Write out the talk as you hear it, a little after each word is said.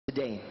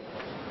today.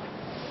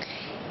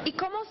 ¿Y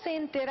cómo se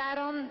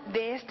enteraron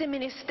de este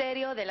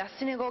ministerio de la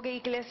sinagoga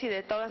iglesia y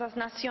de todas las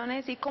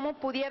naciones? ¿Y cómo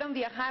pudieron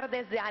viajar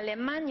desde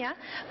Alemania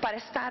para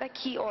estar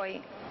aquí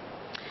hoy?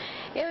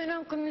 Eu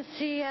não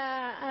conhecia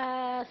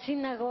a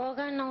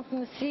sinagoga, não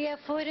conhecia,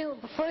 foi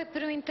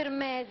por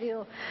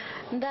intermédio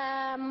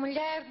da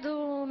mulher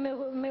do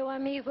meu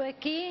amigo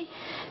aqui,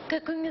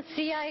 que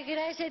conhecia a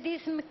igreja, e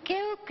disse-me que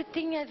eu que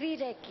tinha de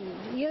vir aqui.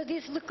 E eu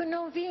disse-lhe que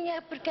não vinha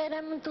porque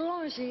era muito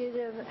longe,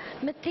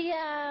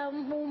 metia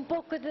um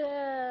pouco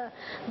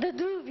de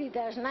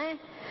dúvidas, né?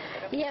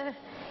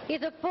 E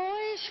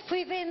depois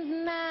fui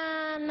vendo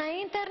na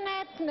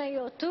internet, no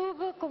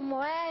YouTube, como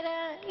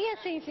era, e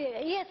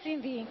assim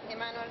vim.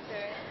 Emmanuel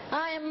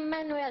TV.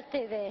 Emmanuel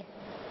TV,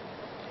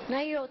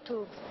 na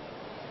YouTube.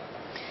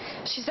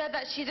 She said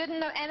that she didn't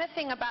know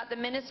anything about the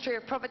ministry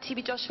of Prophet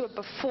TB Joshua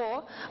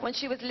before, when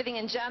she was living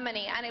in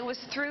Germany, and it was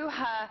through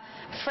her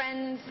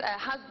friend's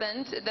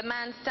husband, the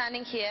man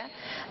standing here,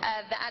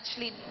 that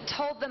actually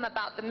told them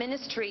about the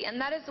ministry. And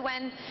that is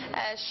when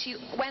she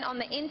went on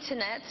the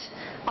internet,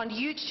 on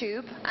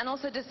YouTube, and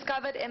also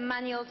discovered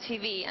Emmanuel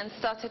TV and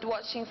started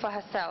watching for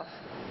herself.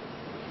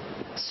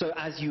 So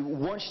as you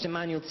watched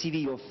Emmanuel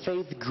TV, your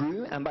faith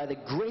grew, and by the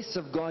grace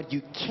of God,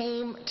 you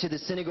came to the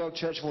Synagogue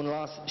Church of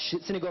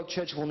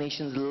All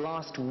Nations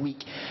last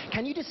week.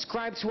 Can you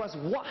describe to us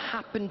what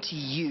happened to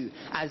you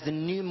as the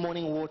new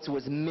morning water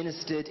was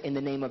ministered in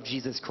the name of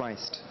Jesus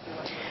Christ?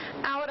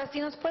 Ahora, si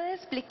nos puede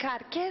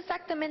explicar qué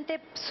exactamente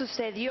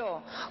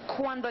sucedió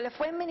cuando le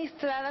fue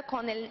ministrada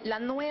con la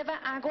nueva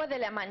agua de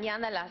la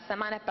mañana la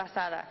semana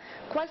pasada.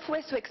 ¿Cuál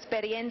fue su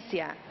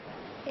experiencia?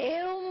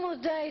 Eu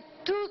mudei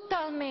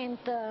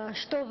totalmente,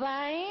 estou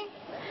bem,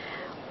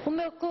 o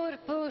meu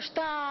corpo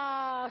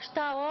está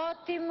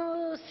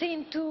ótimo,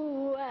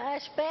 sinto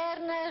as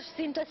pernas,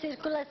 sinto a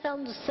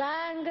circulação do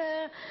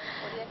sangue,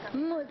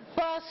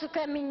 posso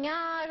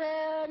caminhar,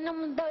 não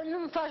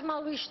me faz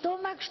mal o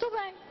estômago, estou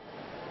bem.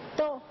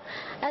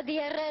 A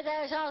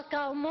diarreia já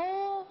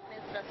acalmou,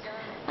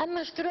 a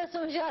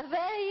menstruação já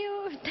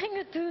veio,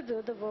 tenho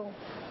tudo de bom.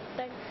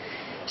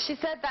 She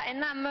said that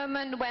in that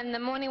moment when the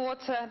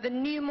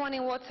new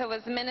morning water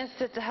was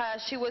ministered to her,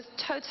 she was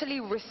totally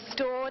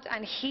restored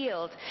and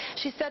healed.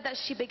 She said that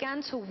she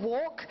began to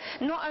walk.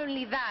 Not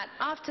only that,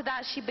 after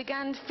that she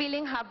began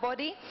feeling her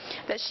body,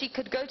 that she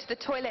could go to the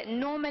toilet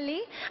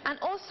normally, and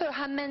also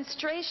her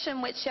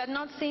menstruation, which she had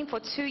not seen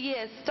for 2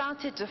 years,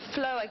 started to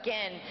flow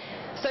again.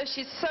 So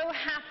she's so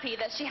happy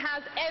that she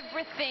has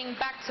everything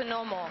back to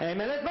normal.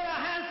 Amen. Let's put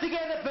our hands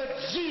together for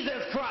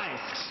Jesus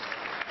Christ.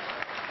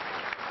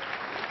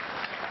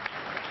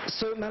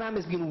 So, Madam,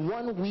 it's been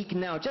 1 week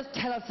now. Just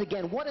tell us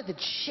again, what are the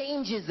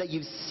changes that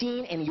you've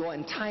seen in your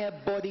entire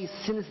body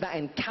since that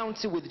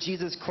encounter with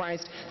Jesus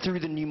Christ through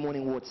the new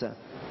morning water?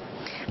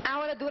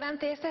 Ahora,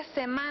 durante esta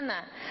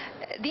semana,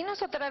 dinos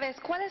otra vez,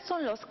 ¿cuáles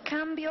son los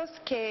cambios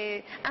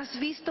que has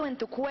visto en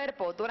tu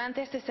cuerpo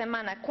durante esta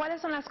semana? ¿Cuáles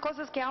son las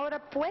cosas que ahora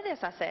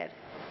puedes hacer?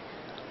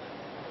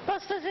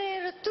 Posso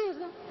fazer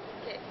tudo.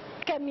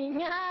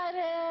 Caminhar,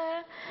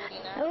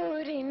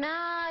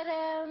 urinar,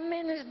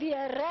 menos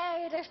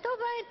diarreia,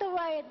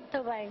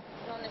 estou bem.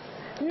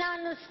 Não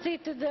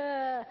necessito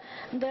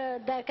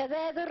da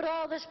cadeira de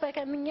rodas para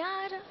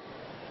caminhar,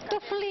 estou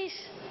feliz.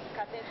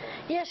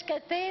 E as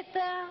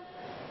catetas,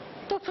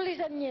 estou feliz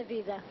da minha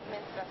vida.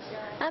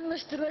 A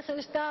menstruação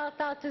está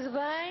tudo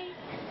bem,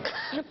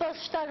 não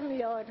posso estar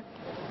melhor,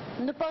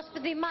 não posso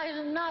pedir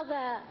mais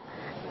nada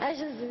a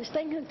Jesus,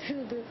 tenho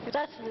tudo,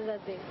 graças a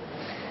Deus.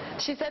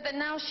 She said that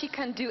now she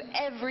can do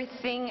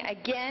everything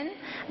again,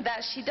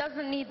 that she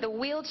doesn't need the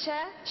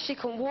wheelchair, she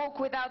can walk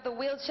without the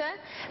wheelchair.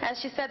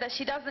 She said that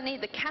she doesn't need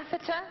the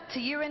catheter to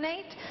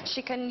urinate,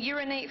 she can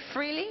urinate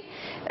freely.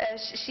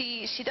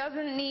 She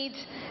doesn't need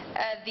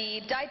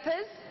the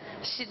diapers,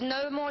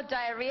 no more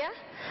diarrhea.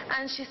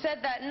 And she said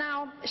that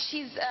now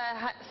she's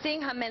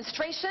seeing her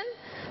menstruation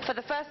for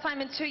the first time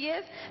in 2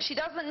 years. She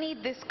doesn't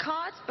need this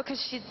card because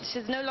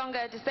she's no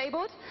longer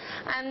disabled,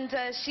 and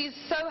she's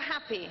so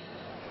happy.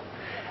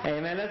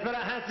 Amen. Let's put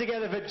our hands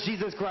together for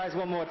Jesus Christ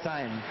one more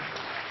time.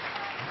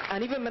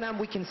 And even, Madam,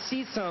 we can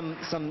see some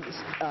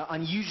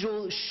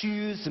unusual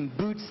shoes and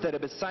boots that are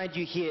beside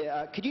you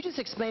here. Could you just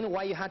explain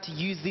why you had to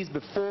use these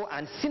before?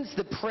 And since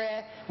the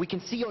prayer, we can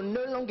see you're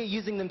no longer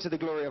using them to the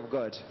glory of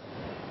God.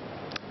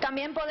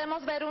 También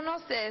podemos ver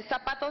unos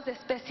zapatos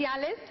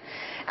especiales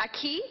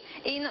aquí,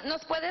 y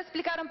nos puede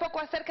explicar un poco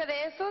acerca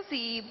de esos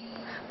y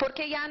por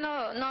qué ya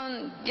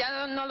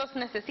no los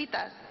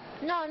necesitas.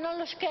 Não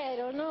los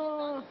quero,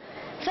 não.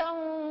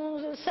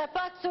 São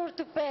sapatos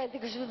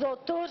ortopédicos do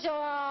doutor, já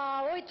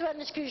há 8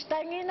 anos que os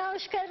tenho e não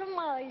os quero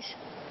mais.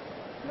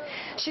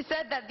 She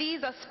said that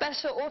these are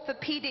special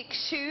orthopedic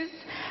shoes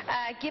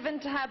given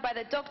to her by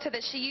the doctor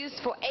that she used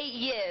for 8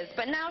 years,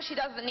 but now she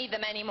doesn't need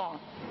them anymore.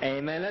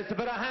 Amen. Let's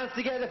put our hands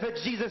together for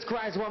Jesus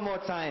Christ one more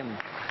time.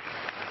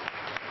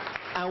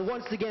 And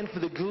once again, for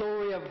the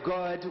glory of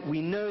God,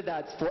 we know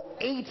that for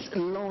 8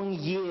 long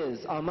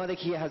years, our mother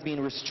here has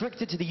been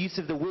restricted to the use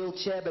of the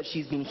wheelchair, but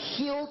she's been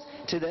healed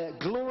to the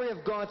glory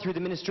of God through the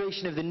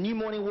ministration of the new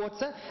morning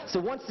water. So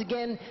once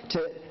again,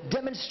 to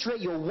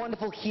demonstrate your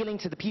wonderful healing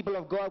to the people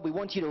of God, we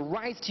want you to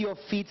rise to your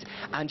feet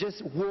and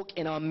just walk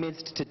in our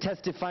midst to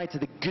testify to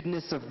the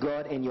goodness of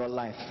God in your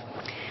life.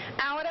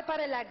 Ahora,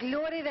 para la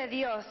gloria de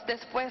Dios,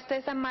 después de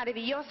esa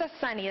maravillosa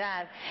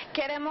sanidad,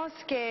 queremos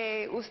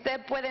que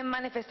usted pueda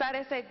manifestar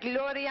esa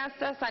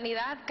gloriosa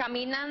sanidad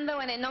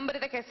caminando en el nombre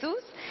de Jesús.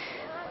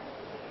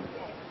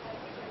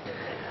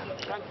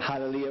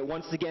 Hallelujah.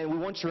 Once again, we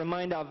want to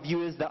remind our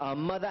viewers that our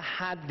mother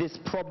had this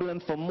problem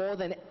for more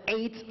than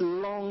 8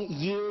 long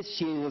years.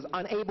 She was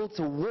unable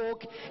to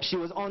walk. She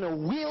was on a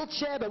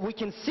wheelchair, but we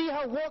can see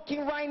her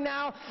walking right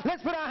now.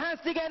 Let's put our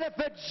hands together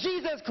for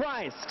Jesus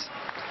Christ.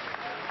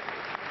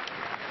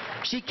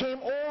 She came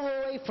all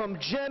the way from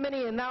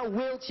Germany in that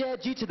wheelchair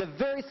due to the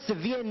very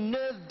severe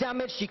nerve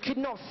damage. She could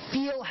not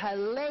feel her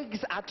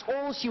legs at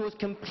all. She was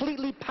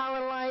completely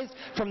paralyzed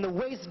from the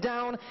waist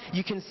down.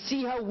 You can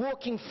see her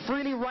walking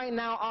freely right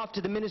now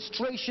after the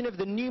ministration of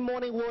the new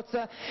morning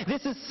water.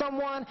 This is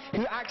someone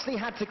who actually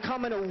had to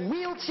come in a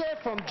wheelchair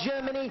from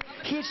Germany.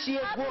 Here she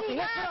is walking.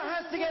 Let's put our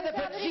hands together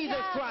for Jesus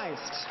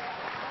Christ.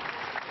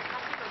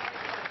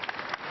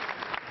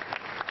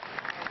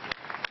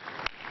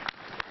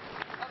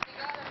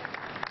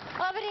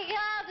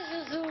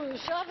 Obrigado,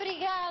 Jesus.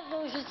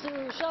 Obrigado,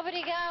 Jesus.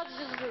 Obrigado,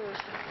 Jesus.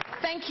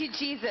 Thank you,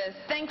 Jesus.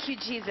 Thank you,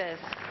 Jesus.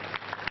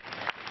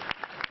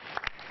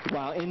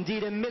 Wow,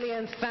 indeed, a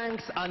million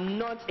thanks are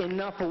not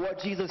enough for what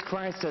Jesus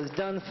Christ has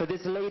done for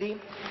this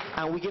lady.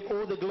 And we give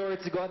all the glory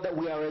to God that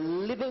we are a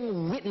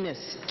living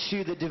witness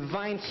to the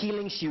divine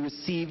healing she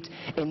received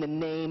in the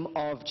name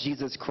of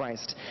Jesus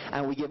Christ.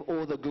 And we give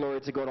all the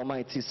glory to God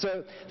Almighty.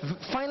 So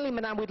finally,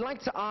 Madam, we'd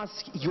like to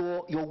ask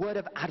your word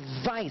of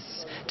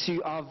advice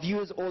to our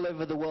viewers all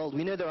over the world.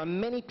 We know there are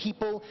many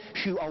people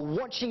who are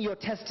watching your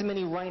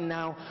testimony right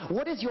now.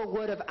 What is your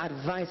word of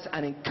advice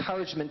and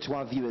encouragement to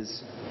our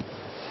viewers?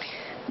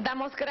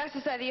 Damos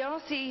gracias a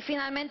Dios y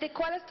finalmente,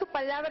 ¿cuál es tu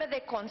palabra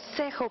de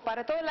consejo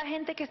para toda la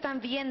gente que están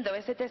viendo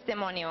ese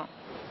testimonio?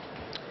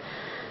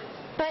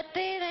 Para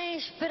terem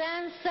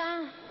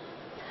esperança,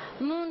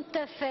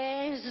 muita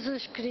fé em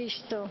Jesus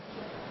Cristo.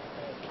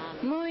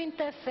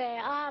 Muita fé.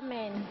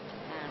 Amém.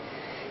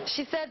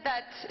 She said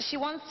that she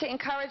wants to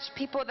encourage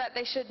people that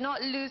they should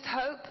not lose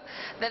hope,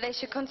 that they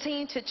should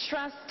continue to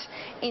trust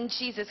in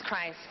Jesus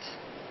Christ.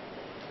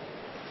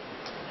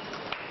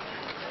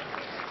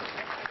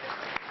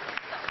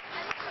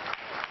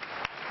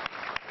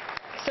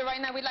 So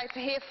right now we'd like to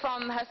hear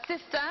from her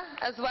sister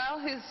as well,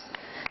 who's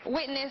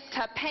witnessed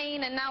her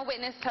pain and now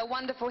witnessed her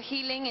wonderful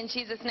healing in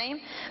Jesus' name.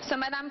 So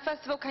Madame,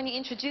 first of all, can you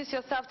introduce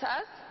yourself to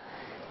us?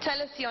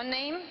 Tell us your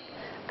name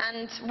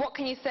and what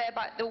can you say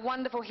about the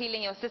wonderful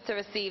healing your sister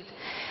received.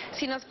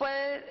 Si nos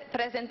puede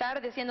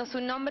presentar diciendo su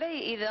nombre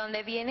y de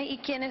dónde viene y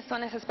quiénes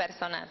son esas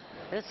personas.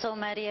 Eu sou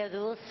Maria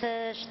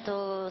Dulce,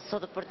 sou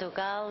de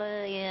Portugal,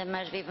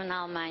 mas vivo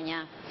na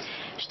Alemanha.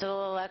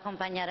 Estou a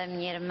acompanhar a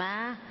minha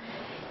irmã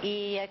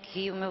e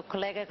aqui o meu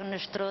colega que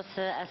nos trouxe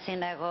à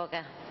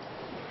sinagoga.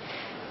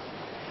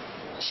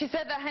 She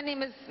said that her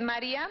name is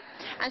Maria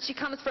and she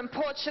comes from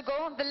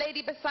Portugal. The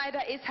lady beside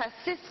her is her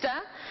sister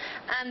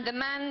and the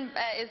man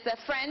is their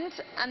friend,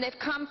 and they've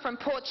come from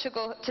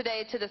Portugal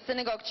today to the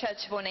Synagogue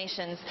Church of All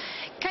Nations.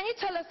 Can you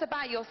tell us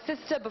about your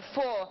sister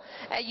before?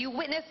 You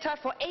witnessed her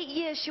for 8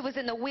 years. She was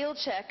in the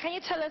wheelchair. Can you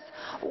tell us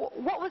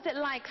what was it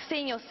like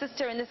seeing your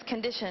sister in this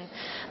condition?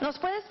 ¿Nos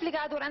puede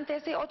explicar durante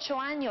esos 8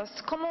 años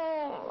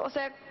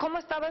cómo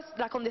estaba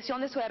la condición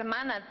de su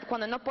hermana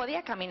cuando no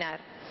podía caminar?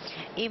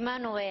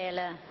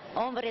 Emmanuel,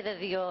 hombre de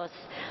Dios,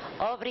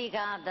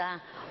 obrigada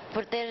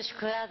por teres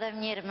cuidado da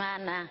minha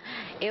irmã.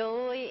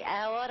 Eu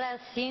agora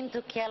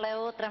sinto que ela é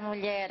outra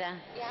mulher.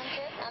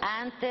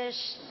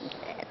 Antes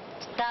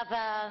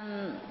estava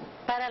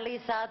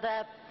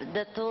paralisada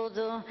de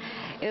tudo.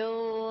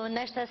 Eu,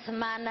 nesta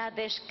semana,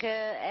 desde que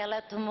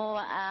ela tomou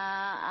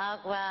a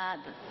água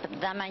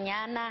da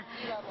manhã,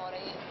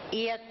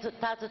 e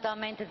está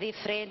totalmente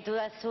diferente.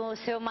 O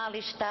seu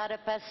mal-estar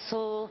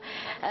passou,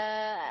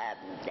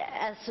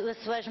 as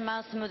suas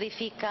mãos se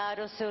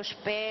modificaram, os seus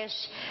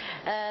pés,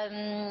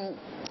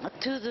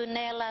 tudo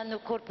nela, no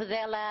corpo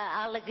dela,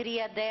 a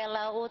alegria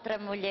dela, outra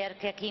mulher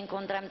que aqui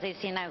encontramos em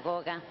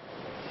sinagoga.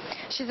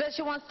 She says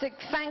she wants to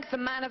thank the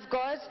man of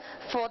God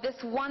for this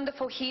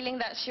wonderful healing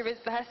that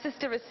her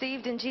sister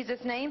received in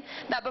Jesus' name.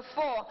 That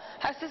before,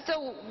 her sister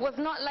was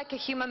not like a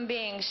human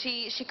being.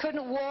 She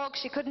couldn't walk,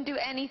 she couldn't do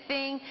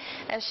anything,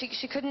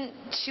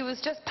 she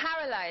was just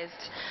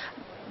paralyzed.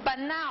 But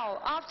now,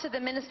 after the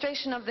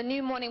ministration of the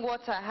new morning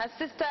water, her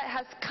sister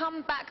has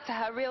come back to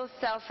her real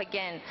self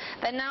again.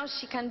 That now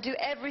she can do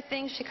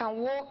everything, she can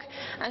walk,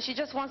 and she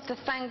just wants to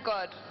thank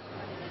God.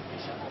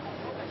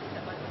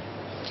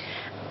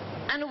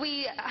 And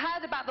we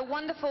heard about the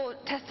wonderful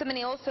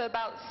testimony also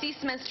about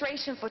ceased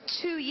menstruation for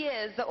 2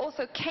 years that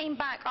also came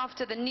back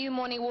after the new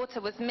morning water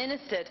was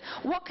ministered.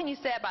 What can you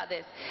say about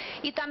this?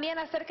 Y también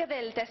acerca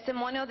del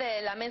testimonio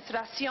de la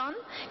menstruación,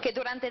 que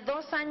durante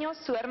 2 años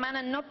su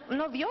hermana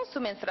no vio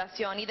su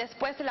menstruación y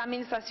después de la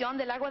administración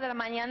del agua de la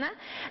mañana,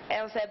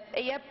 o sea,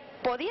 ella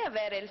podía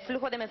ver el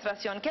flujo de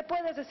menstruación. ¿Qué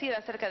puedes decir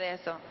acerca de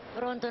eso?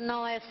 Pronto,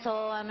 não é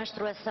só a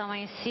menstruação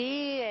em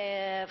si,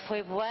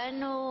 foi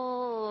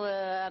bueno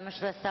a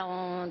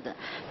menstruação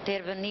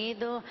ter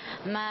venido,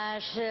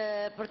 mas,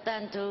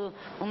 portanto,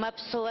 uma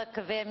pessoa que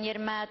vê a minha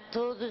irmã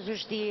todos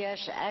os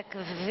dias, a que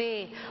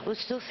vê o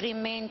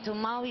sofrimento, o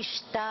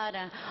mal-estar,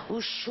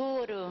 o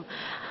choro,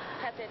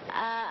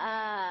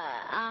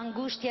 a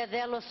angústia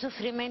dela, o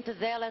sofrimento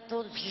dela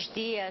todos os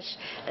dias,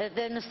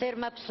 de não ser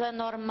uma pessoa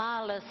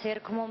normal,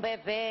 ser como um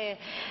bebê,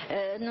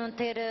 não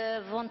ter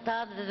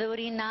vontade de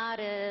urinar,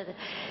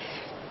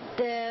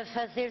 de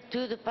fazer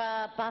tudo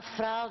para a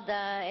fralda.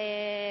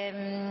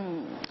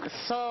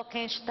 Só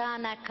quem está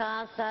na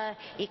casa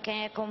e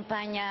quem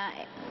acompanha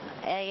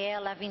a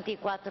ela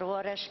 24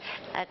 horas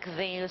a que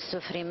vem o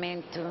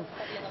sofrimento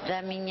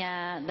da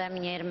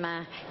minha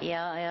irmã. E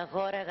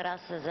agora,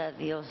 graças a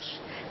Deus,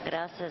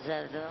 graças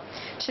a Deus.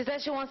 She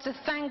says she wants to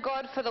thank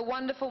God for the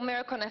wonderful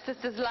miracle in her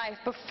sister's life.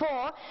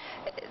 Before,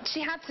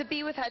 she had to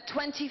be with her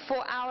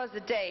 24 hours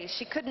a day.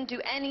 She couldn't do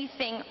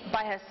anything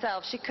by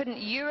herself. She couldn't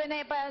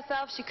urinate by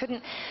herself. She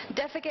couldn't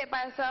defecate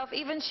by herself.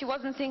 Even she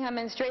wasn't seeing her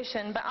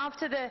menstruation. But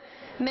after the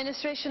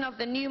ministration of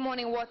the new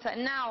morning water,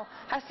 now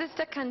her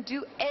sister can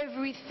do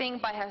everything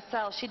by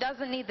herself. She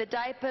doesn't need the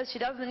diapers. She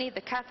doesn't need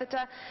the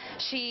catheter.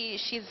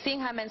 She's seeing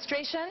her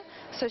menstruation,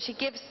 so she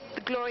gives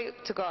the glory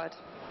to God.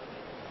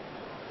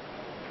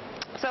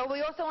 So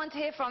we also want to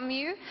hear from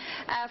you,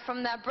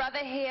 from the brother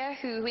here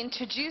who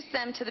introduced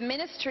them to the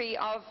ministry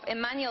of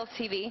Emmanuel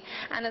TV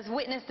and has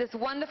witnessed this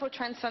wonderful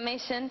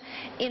transformation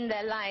in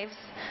their lives.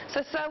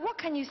 So sir, what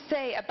can you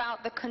say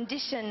about the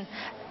condition?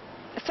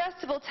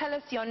 First of all, tell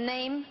us your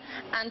name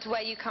and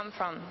where you come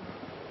from.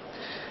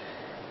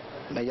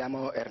 Me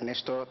llamo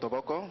Ernesto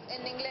Tobocco.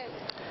 In English.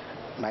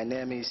 My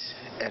name is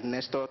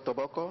Ernesto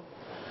Tobocco.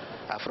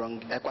 I'm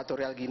from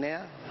Equatorial Guinea,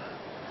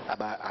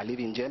 but I live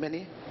in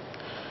Germany.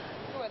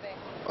 Who are they?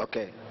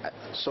 Okay,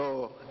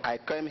 so I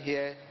came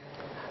here,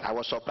 I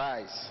was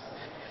surprised.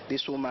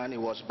 This woman,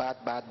 it was bad.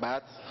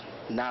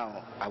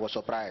 Now, I was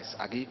surprised.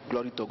 I give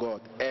glory to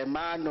God.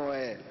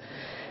 Emmanuel.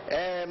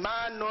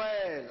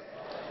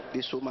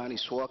 This woman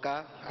is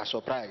worker, I'm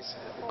surprised.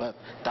 God,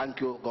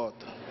 thank you, God.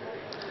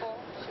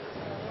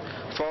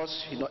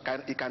 First,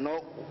 he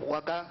cannot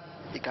work,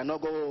 he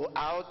cannot go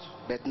out,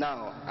 but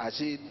now, I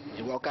see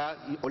the worker,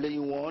 only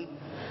one,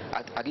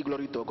 I give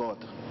glory to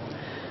God.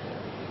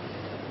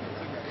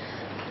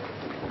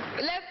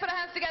 Let's put our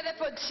hands together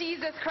for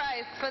Jesus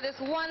Christ, for this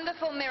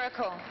wonderful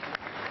miracle.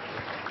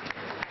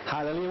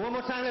 Hallelujah. One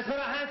more time, let's put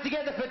our hands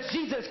together for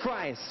Jesus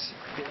Christ.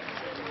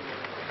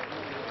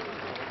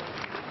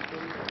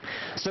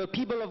 So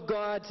people of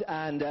God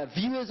and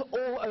viewers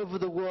all over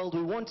the world,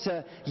 we want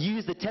to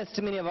use the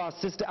testimony of our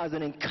sister as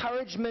an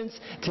encouragement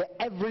to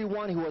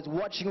everyone who is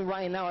watching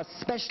right now,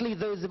 especially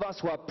those of us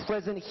who are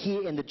present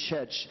here in the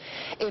church.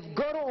 If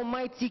God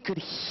Almighty could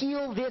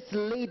heal this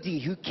lady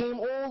who came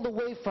all the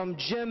way from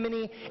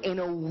Germany in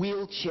a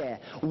wheelchair,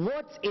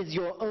 what is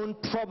your own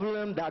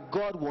problem that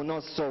God will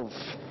not solve?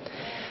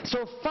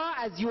 So far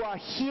as you are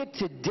here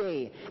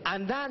today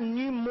and that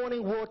new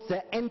morning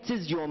water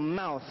enters your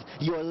mouth,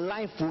 your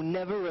life will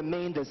never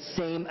remain the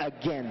same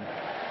again.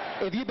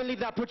 If you believe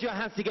that, put your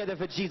hands together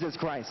for Jesus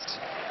Christ.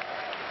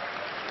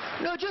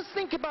 No, just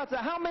think about it.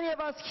 How many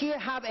of us here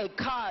have a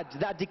card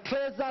that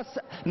declares us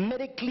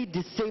medically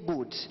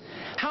disabled?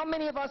 How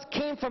many of us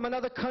came from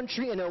another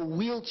country in a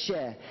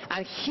wheelchair,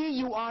 and here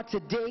you are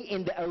today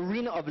in the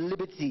arena of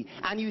liberty,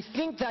 and you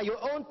think that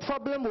your own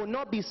problem will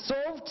not be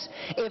solved?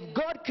 If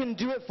God can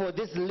do it for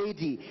this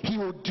lady, he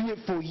will do it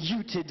for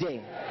you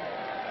today.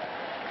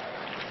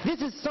 This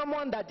is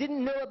someone that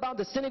didn't know about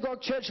the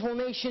Synagogue Church of All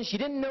Nations. She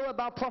didn't know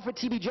about Prophet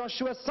TB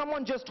Joshua.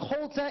 Someone just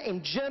told her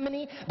in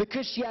Germany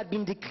because she had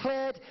been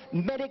declared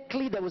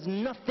medically there was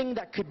nothing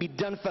that could be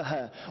done for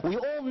her. We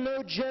all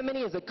know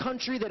Germany is a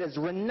country that is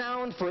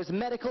renowned for its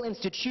medical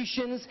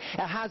institutions.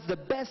 It has the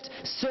best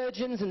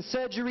surgeons and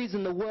surgeries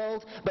in the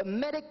world. But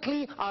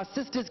medically, our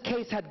sister's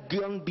case had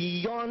gone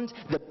beyond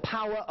the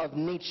power of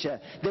nature.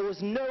 There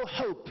was no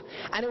hope.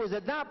 And it was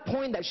at that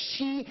point that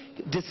she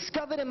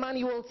discovered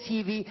Emmanuel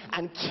TV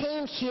and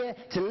came here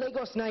to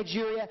Lagos,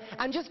 Nigeria.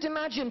 And just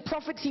imagine,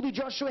 Prophet TB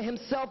Joshua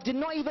himself did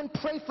not even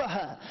pray for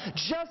her.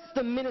 Just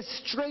the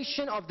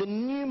ministration of the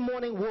new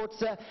morning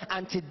water,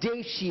 and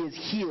today she is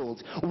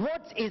healed.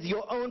 What is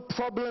your own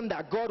problem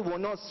that God will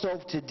not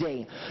solve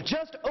today?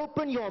 Just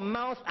open your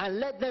mouth and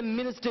let them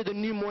minister the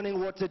new morning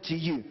water to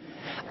you.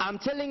 I'm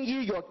telling you,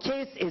 your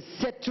case is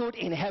settled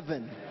in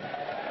heaven.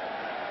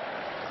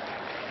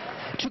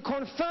 To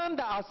confirm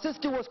that our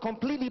sister was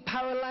completely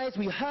paralyzed,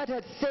 we heard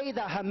her say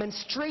that her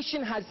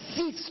menstruation had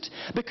ceased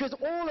because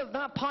all of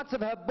that parts of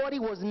her body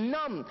was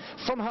numb.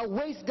 From her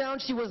waist down,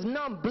 she was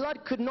numb.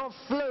 Blood could not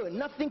flow.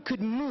 Nothing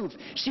could move.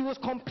 She was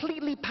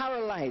completely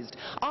paralyzed.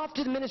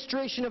 After the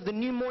ministration of the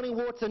new morning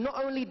water,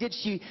 not only did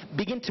she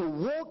begin to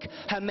walk,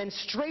 her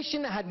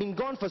menstruation that had been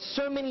gone for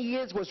so many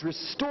years was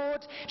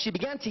restored. She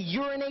began to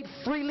urinate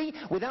freely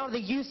without the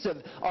use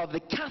of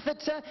the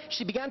catheter.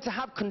 She began to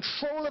have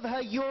control of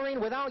her urine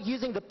without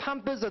using the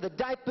pampers or the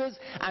diapers,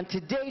 and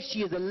today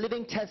she is a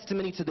living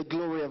testimony to the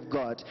glory of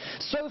God.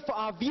 So for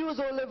our viewers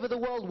all over the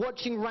world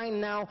watching right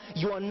now,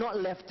 you are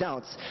not left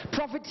out.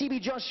 Prophet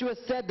TB Joshua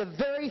said the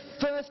very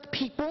first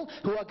people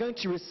who are going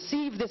to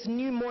receive this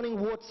new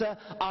morning water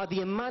are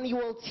the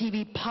Emmanuel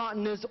TV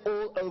partners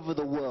all over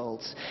the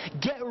world.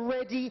 Get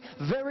ready,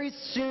 very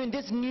soon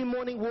this new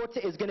morning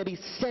water is going to be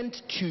sent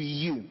to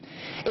you.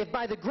 If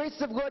by the grace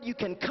of God you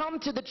can come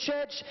to the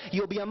church,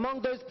 you'll be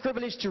among those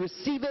privileged to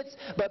receive it,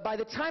 but by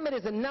the time it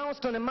is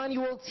announced on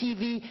Emmanuel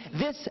TV,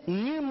 this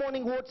new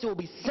morning water will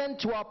be sent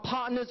to our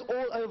partners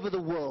all over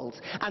the world.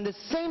 And the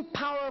same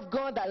power of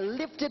God that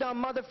lifted our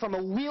mother from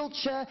a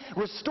wheelchair,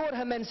 restored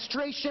her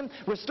menstruation,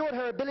 restored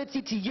her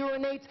ability to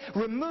urinate,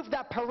 removed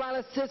that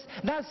paralysis,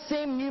 that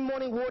same new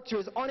morning water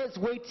is on its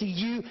way to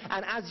you,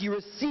 and as you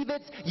receive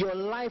it, your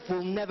life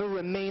will never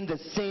remain the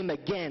same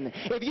again.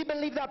 If you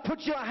believe that,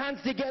 put your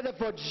hands together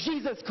for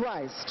Jesus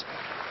Christ.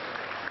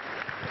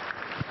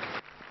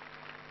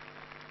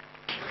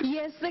 Y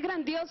este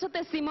grandioso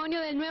testimonio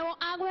del nuevo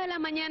agua de la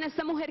mañana,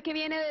 esta mujer que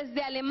viene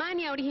desde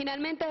Alemania,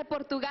 originalmente de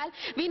Portugal,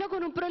 vino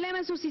con un problema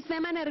en su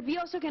sistema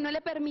nervioso que no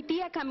le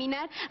permitía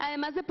caminar,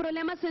 además de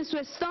problemas en su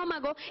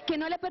estómago que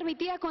no le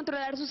permitía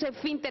controlar sus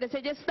esfínteres.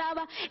 Ella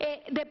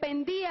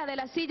dependía de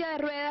la silla de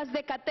ruedas,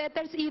 de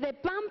catéteres y de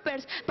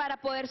pampers para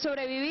poder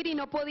sobrevivir y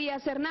no podía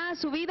hacer nada,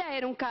 su vida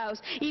era un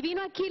caos. Y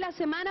vino aquí la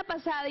semana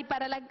pasada y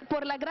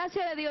por la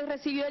gracia de Dios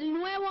recibió el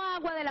nuevo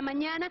agua de la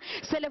mañana,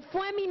 se le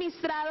fue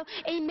ministrado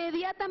e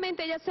inmediatamente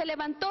ella se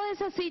levantó de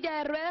esa silla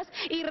de ruedas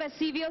y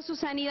recibió su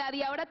sanidad,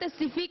 y ahora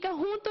testifica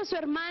junto a su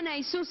hermana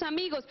y sus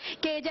amigos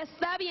que ella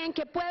está bien,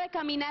 que puede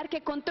caminar,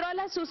 que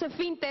controla sus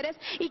esfínteres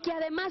y que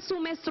además su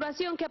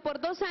menstruación, que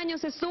por 2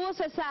 años estuvo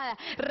cesada,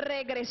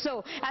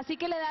 regresó. Así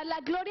que le da la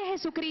gloria a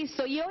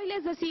Jesucristo, y hoy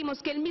les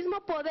decimos que el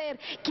mismo poder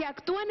que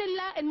actúa en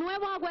el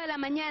nuevo agua de la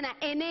mañana,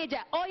 en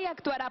ella hoy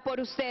actuará por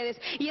ustedes.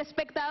 Y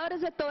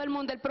espectadores de todo el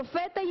mundo, el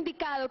profeta ha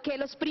indicado que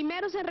los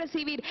primeros en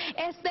recibir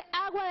este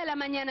agua de la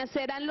mañana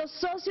serán los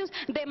socios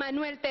de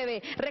Emmanuel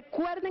TV.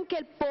 Recuerden que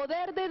el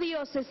poder de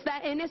Dios está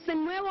en este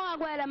nuevo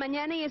agua de la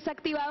mañana y es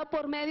activado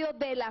por medio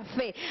de la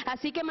fe.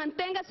 Así que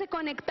manténgase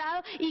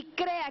conectado y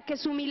crea que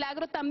su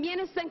milagro también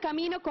está en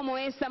camino como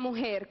esta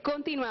mujer.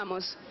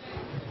 Continuamos.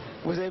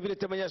 Vous avez vu le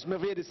témoignage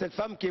merveilleux de cette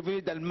femme qui est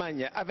venue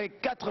d'Allemagne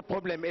avec 4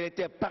 problèmes. Elle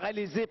était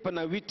paralysée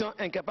pendant 8 ans,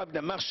 incapable de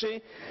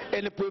marcher.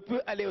 Elle ne pouvait plus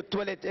aller aux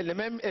toilettes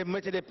elle-même. Elle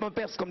mettait des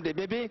pampers comme des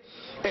bébés.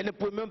 Elle ne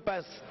pouvait même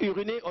pas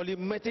uriner. On lui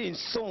mettait une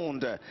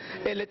sonde.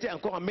 Elle était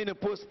encore en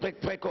ménopause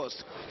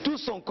précoce. Tout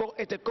son corps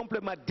était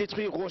complètement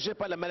détruit, rongé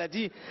par la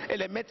maladie. Et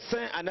les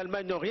médecins en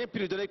Allemagne n'ont rien pu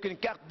lui donner qu'une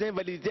carte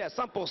d'invalidité à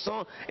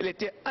 100%. Elle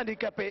était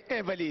handicapée,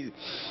 invalide.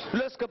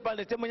 Lorsque par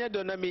le témoignage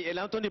d'un ami, elle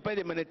a entendu parler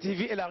de Emmanuel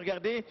TV, elle a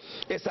regardé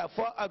et sa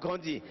foi a grandi.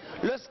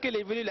 Lorsqu'elle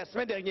est venue la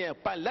semaine dernière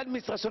par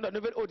l'administration de la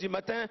nouvelle eau du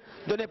matin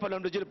donnée par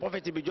l'homme de Dieu, le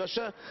prophète TB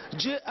Joshua,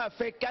 Dieu a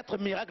fait 4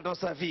 miracles dans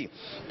sa vie.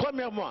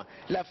 Premièrement,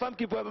 la femme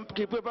qui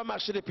ne pouvait pas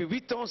marcher depuis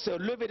 8 ans s'est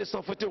levée de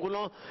son fauteuil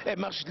roulant, elle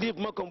marche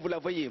librement comme vous la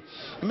voyez.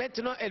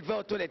 Maintenant, elle va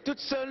aux toilettes toute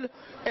seule,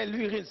 elle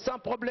urine sans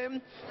problème,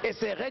 et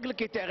ses règles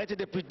qui étaient arrêtées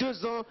depuis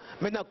 2 ans,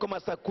 maintenant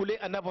commencent à couler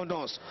en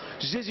abondance.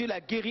 Jésus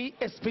l'a guérie,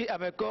 esprit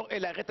avec corps, et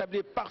l'a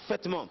rétablie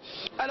parfaitement.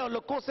 Alors le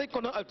conseil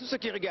qu'on a à tous ceux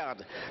qui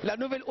regardent, la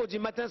nouvelle eau du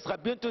matin sera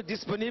bientôt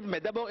disponible,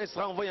 mais d'abord elle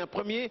sera envoyée en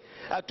premier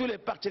à tous les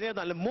partenaires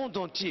dans le monde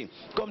entier.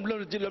 Comme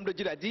l'homme de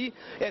Dieu l'a dit,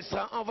 elle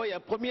sera envoyée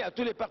en premier à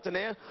tous les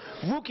partenaires.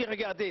 Vous qui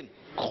regardez,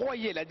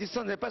 croyez, la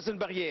distance n'est pas une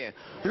barrière.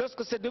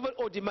 Lorsque cette nouvelle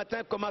eau du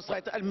matin commencera à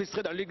être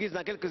administrée dans l'église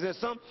dans quelques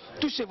instants,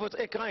 touchez votre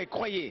écran et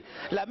croyez.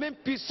 La même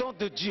puissance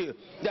de Dieu,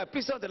 la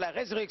puissance de la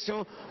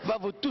résurrection va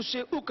vous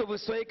toucher où que vous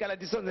soyez, car la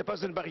distance n'est pas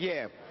une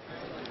barrière.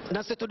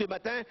 Dans cette eau du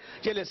matin,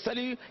 il y a le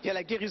salut, il y a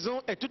la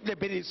guérison et toutes les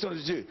bénédictions de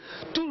Dieu.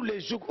 Tous les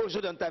jours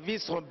aujourd'hui dans ta vie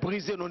seront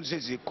brisés au nom de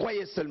Jésus.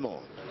 Croyez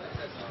seulement.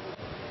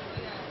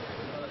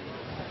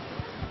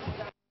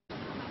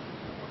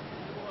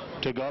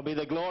 To God be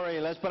the glory.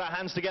 Let's put our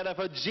hands together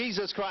for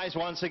Jesus Christ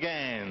once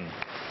again.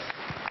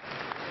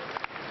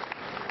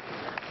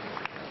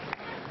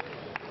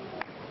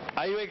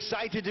 Are you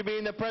excited to be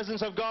in the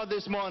presence of God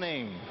this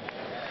morning?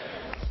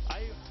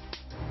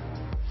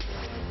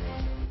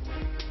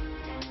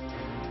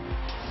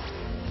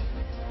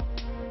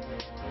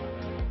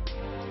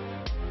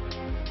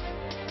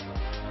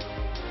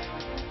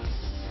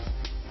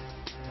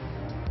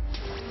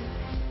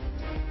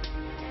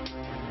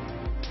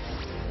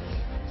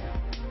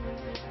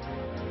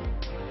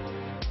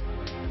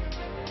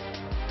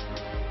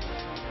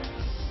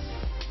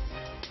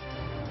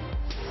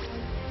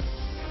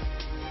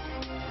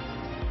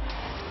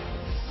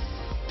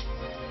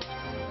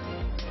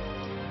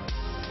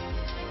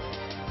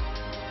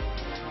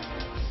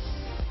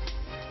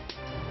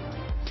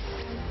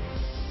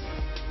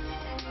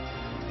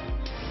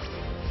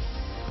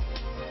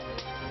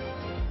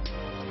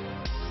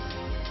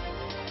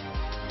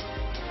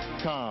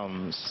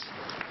 comes.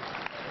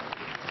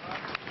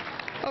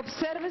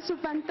 Observe su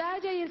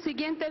pantalla y el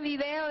siguiente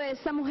video de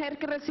esta mujer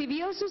que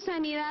recibió su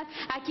sanidad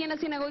aquí en la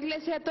Sinagoga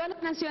Iglesia de todas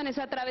las Naciones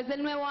a través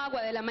del nuevo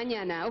agua de la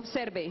mañana.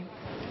 Observe.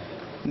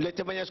 Le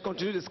témoignage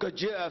continue de ce que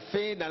Dieu a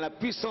fait dans la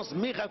puissance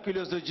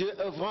miraculeuse de Dieu,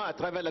 œuvrant à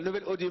travers la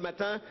nouvelle eau du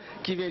matin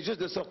qui vient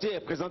juste de sortir et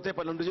présentée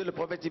par l'homme de Dieu, le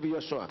prophète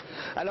Yoshua.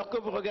 Alors que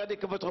vous regardez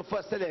que votre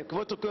foi s'élève, que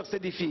votre cœur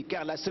s'édifie,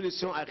 car la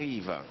solution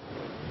arrive.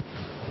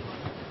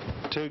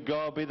 To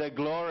God be the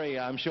glory.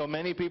 I'm sure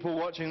many people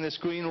watching the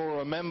screen will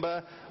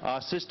remember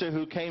our sister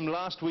who came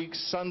last week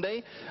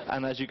Sunday,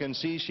 and as you can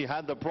see, she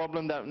had the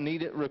problem that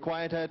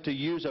required her to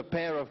use a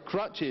pair of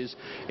crutches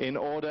in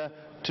order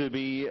to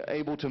be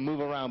able to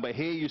move around. But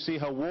here you see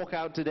her walk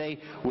out today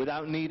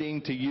without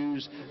needing to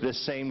use the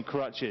same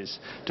crutches.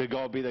 To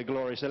God be the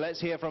glory. So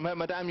let's hear from her.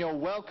 Madame, you're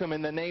welcome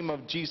in the name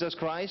of Jesus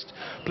Christ.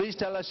 Please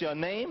tell us your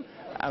name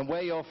and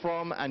where you're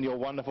from and your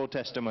wonderful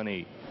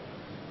testimony.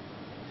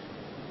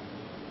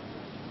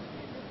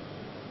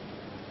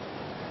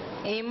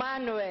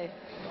 Emmanuel.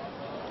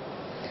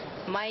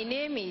 My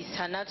name is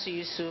Hanatu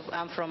Yusuf.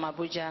 I'm from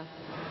Abuja.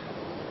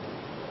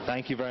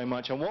 Thank you very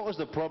much. And what was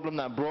the problem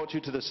that brought you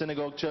to the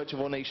Synagogue Church of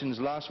All Nations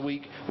last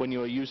week when you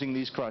were using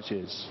these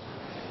crutches?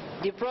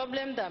 The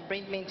problem that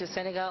brings me to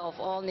Synagogue of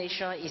All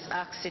Nations is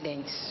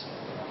accidents.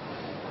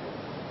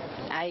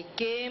 I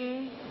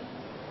came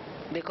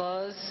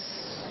because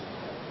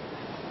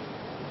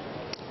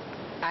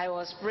I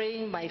was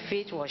praying, my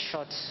faith was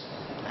short.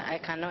 I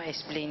cannot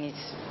explain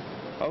it.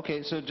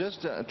 Okay, so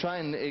just try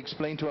and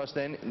explain to us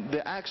then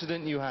the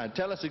accident you had.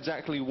 Tell us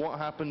exactly what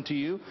happened to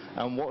you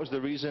and what was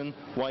the reason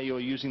why you were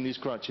using these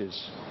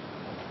crutches.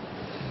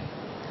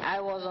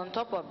 I was on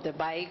top of the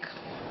bike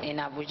in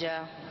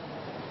Abuja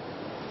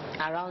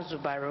around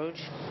Zuba Road.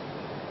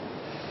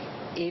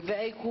 A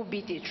vehicle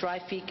beat a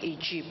traffic, a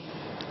jeep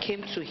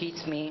came to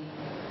hit me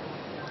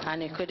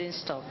and it couldn't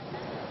stop.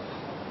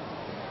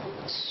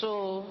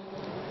 So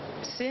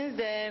since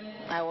then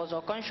I was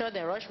unconscious.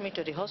 They rushed me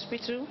to the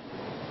hospital.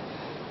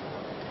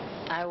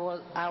 I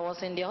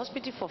was in the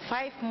hospital for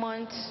 5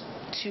 months,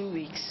 2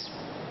 weeks.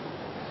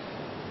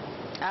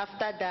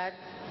 After that,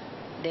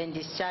 then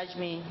discharged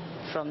me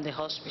from the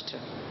hospital.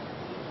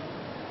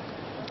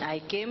 I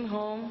came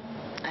home,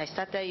 I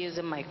started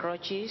using my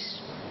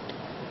crutches.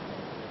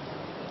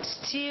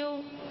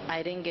 Still,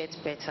 I didn't get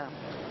better.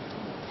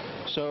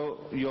 So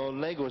your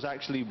leg was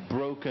actually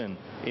broken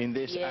in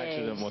this Yes,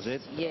 accident, was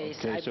it? Yes,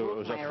 okay, I so broke it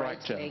was my a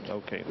fracture. right leg,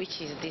 okay.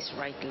 which is this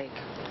right leg.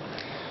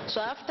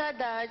 So after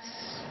that,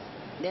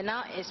 they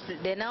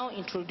now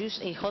introduced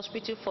a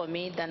hospital for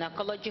me, the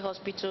oncology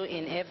hospital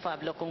in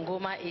Efab,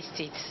 Lokongoma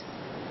Estate.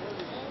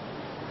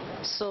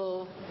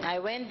 So I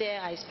went there,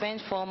 I spent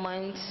 4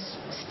 months,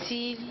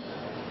 still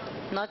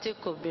nothing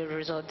could be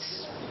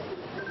results.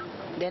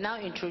 They now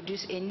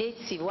introduced a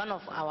native, one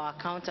of our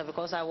accountants,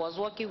 because I was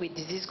working with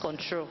disease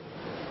control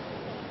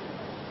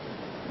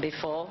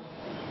before.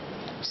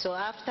 So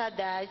after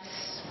that,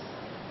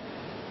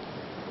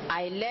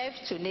 I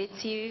left to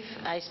native,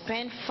 I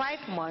spent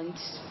 5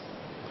 months,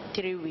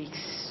 3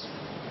 weeks.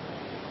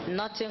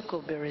 Nothing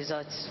could be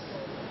results.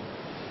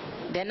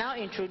 They now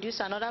introduced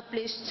another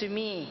place to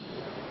me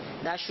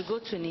that I should go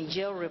to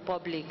Niger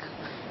Republic.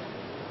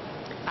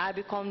 I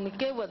be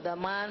communicate with the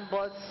man,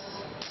 but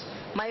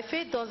my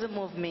faith doesn't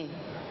move me.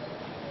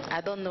 I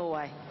don't know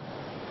why.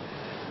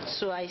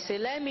 So I say,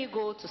 let me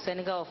go to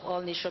Senegal of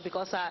All Nations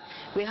because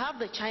we have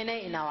the China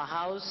in our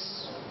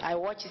house. I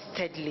watch it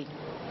steadily.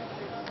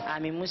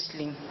 I'm a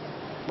Muslim,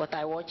 but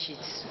I watch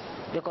it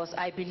because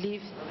I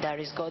believe there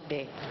is God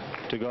there.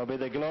 To God be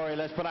the glory.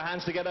 Let's put our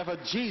hands together for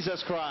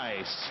Jesus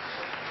Christ.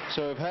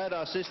 So we've heard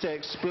our sister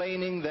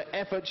explaining the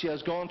effort she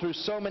has gone through,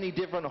 so many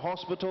different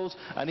hospitals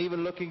and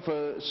even looking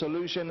for a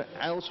solution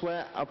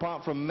elsewhere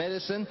apart from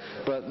medicine,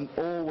 but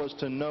all was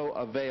to no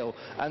avail.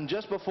 And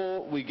just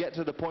before we get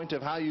to the point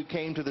of how you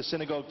came to the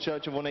Synagogue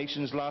Church of All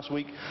Nations last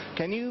week,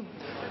 can you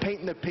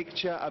paint the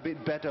picture a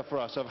bit better for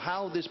us of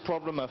how this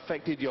problem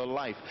affected your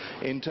life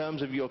in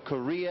terms of your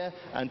career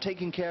and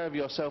taking care of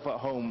yourself at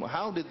home?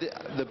 How did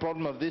the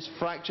problem of this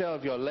fracture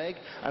of your leg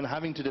and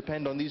having to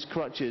depend on these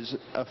crutches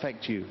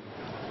affect you?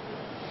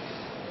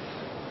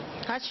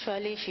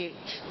 Actually,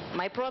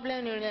 my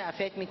problem really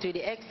affect me to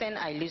the extent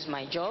I lose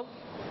my job.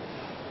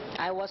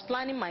 I was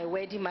planning my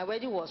wedding. My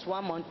wedding was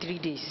 1 month, 3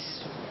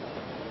 days.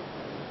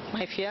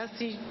 My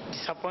fiancé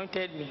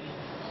disappointed me.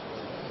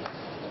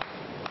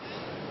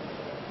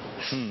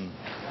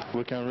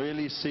 We can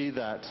really see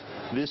that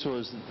this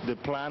was the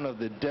plan of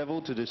the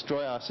devil to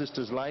destroy our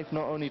sister's life,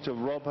 not only to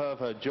rob her of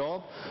her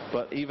job,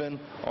 but even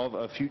of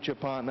a future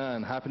partner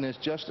and happiness,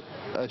 just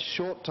a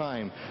short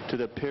time to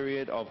the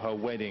period of her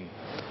wedding.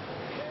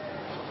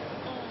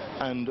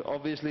 And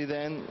obviously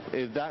then,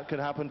 if that could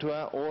happen to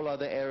her, all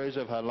other areas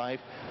of her life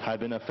had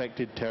been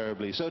affected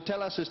terribly. So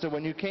tell us, sister,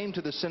 when you came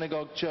to the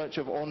Synagogue Church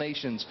of All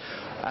Nations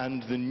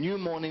and the new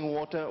morning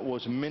water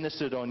was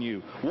ministered on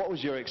you, what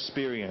was your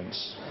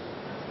experience?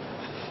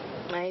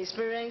 My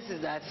experience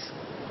is that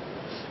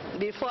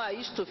before I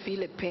used to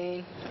feel a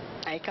pain,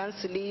 I can't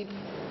sleep,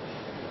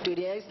 to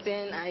the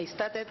extent I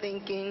started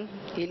thinking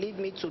he lead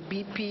me to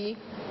BP.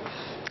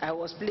 I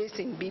was placed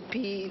in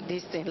BP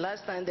this thing.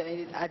 Last time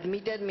they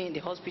admitted me in the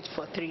hospital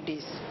for 3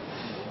 days.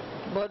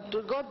 But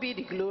to God be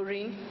the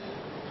glory,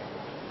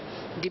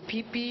 the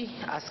BP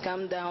has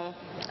come down,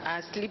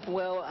 I sleep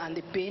well, and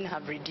the pain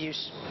have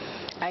reduced.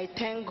 I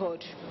thank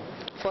God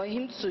for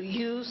him to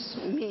use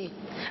me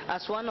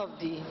as one of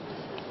the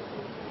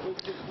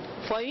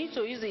for him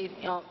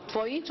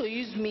to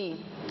use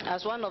me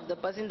as one of the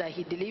person that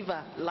he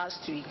delivered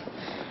last week.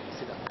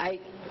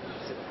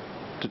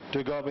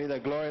 To God be the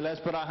glory. Let's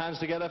put our hands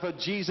together for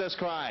Jesus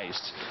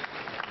Christ.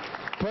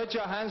 Put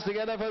your hands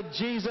together for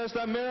Jesus,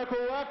 the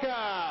miracle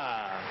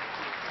worker.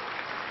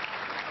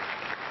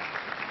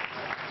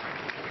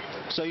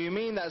 So you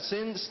mean that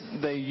since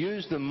they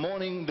used the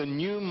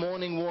new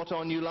morning water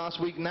on you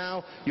last week,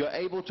 now you're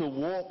able to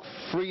walk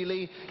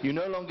freely, you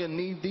no longer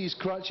need these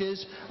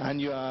crutches, and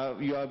you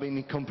are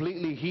being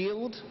completely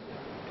healed?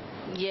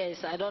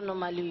 Yes, I don't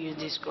normally use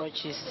these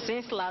crutches.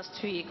 Since last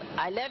week,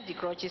 I left the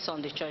crutches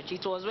on the church.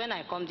 It was when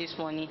I come this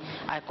morning,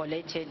 I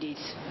collected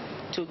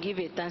it to give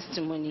a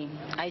testimony.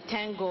 I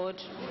thank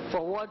God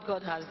for what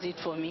God has did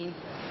for me,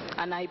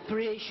 and I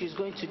pray she's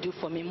going to do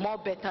for me more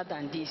better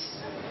than this.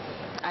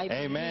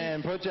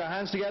 Amen. Put your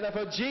hands together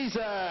for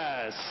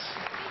Jesus.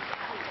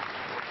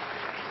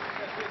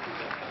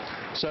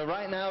 So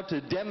right now, to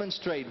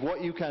demonstrate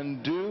what you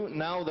can do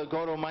now that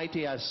God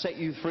Almighty has set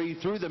you free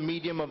through the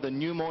medium of the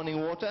new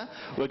morning water,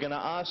 we're going to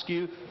ask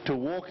you to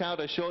walk out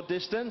a short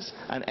distance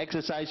and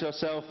exercise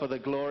yourself for the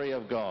glory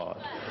of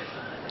God.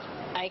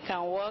 I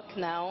can walk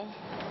now.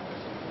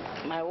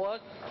 My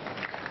walk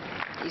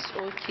is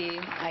okay.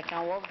 I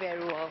can walk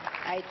very well.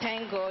 I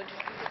thank God.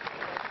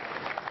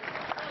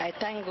 I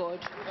thank God.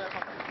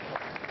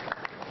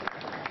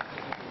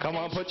 Come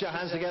on, put your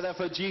hands together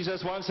for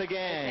Jesus once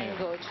again. Thank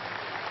God.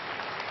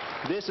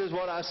 This is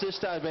what our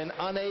sister has been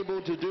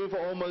unable to do for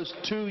almost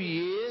 2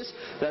 years,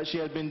 that she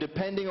has been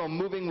depending on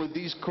moving with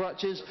these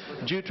crutches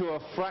due to a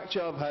fracture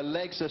of her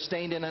leg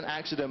sustained in an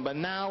accident. But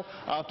now,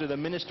 after the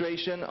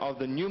ministration of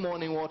the new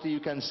morning water,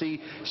 you can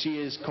see she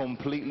is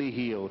completely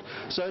healed.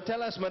 So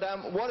tell us,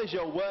 Madame, what is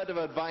your word of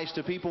advice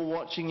to people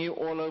watching you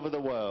all over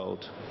the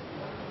world?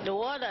 The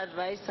word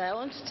advice, I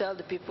want to tell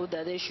the people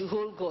that they should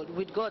hold God.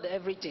 With God,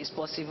 everything is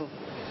possible.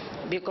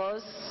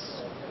 Because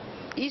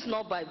it's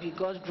not by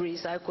God's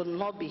grace I could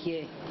not be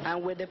here.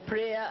 And with the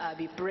prayer, I'll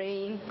be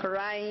praying,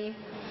 crying,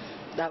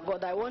 that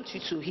God, I want you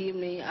to heal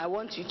me. I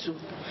want you to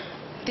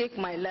take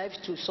my life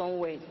to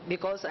somewhere,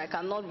 because I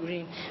cannot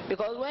breathe.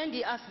 Because when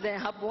the accident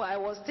happened, I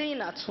was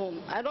staying at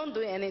home. I don't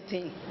do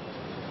anything.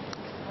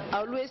 I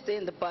always stay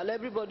in the parlor.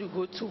 Everybody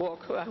go to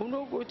work. I will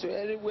not go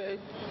to anywhere.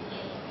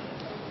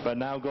 But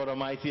now God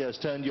Almighty has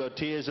turned your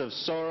tears of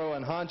sorrow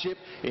and hardship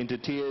into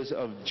tears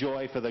of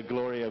joy for the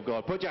glory of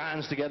God. Put your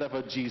hands together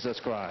for Jesus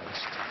Christ.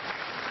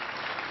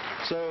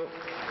 So,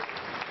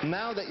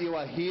 now that you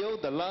are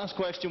healed, the last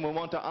question we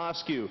want to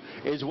ask you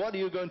is, what are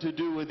you going to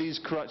do with these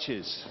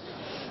crutches?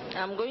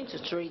 I'm going to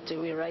throw it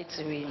away right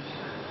away.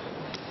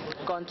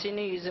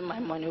 Continue using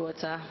my money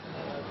water.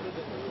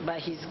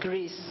 By His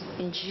grace,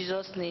 in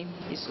Jesus' name,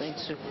 He's going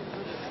to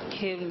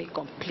heal me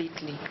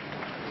completely.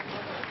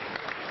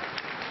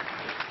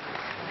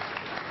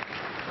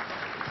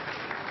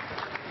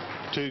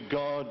 To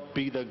God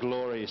be the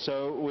glory.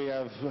 So we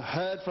have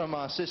heard from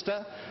our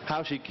sister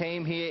how she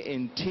came here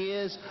in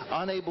tears,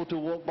 unable to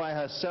walk by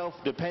herself,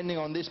 depending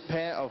on this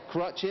pair of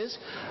crutches.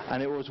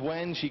 And it was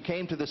when she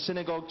came to the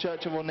Synagogue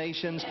Church of All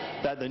Nations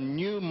that the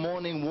new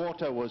morning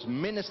water was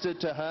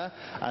ministered to her,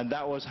 and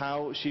that was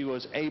how she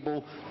was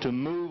able to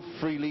move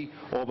freely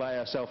all by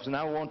herself. So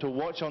now we want to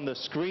watch on the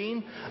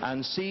screen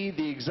and see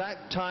the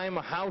exact time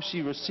how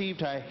she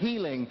received her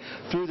healing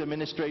through the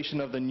ministration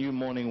of the new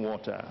morning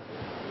water.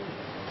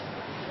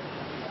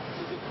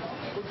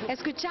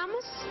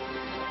 ¿Escuchamos?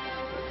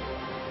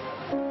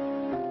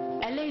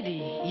 A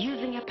lady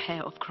using a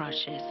pair of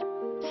crutches.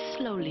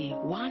 Slowly,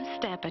 one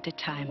step at a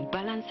time,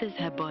 balances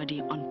her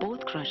body on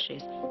both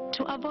crutches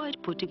to avoid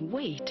putting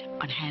weight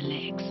on her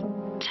legs.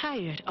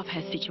 Tired of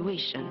her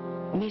situation,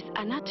 Miss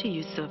Anatu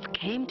Yusuf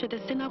came to the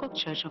Synagogue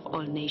Church of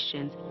All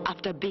Nations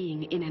after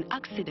being in an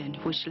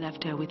accident which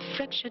left her with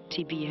fractured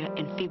tibia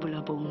and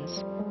fibula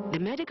bones. The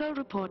medical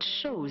report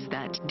shows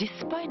that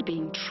despite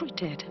being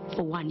treated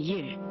for 1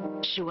 year,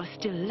 she was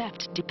still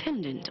left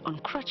dependent on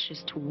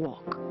crutches to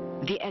walk.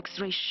 The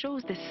X-ray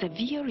shows the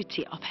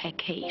severity of her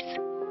case.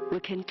 We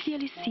can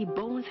clearly see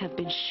bones have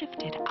been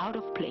shifted out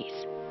of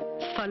place,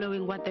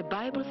 following what the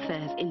Bible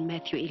says in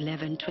Matthew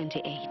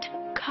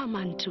 11:28. Come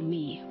unto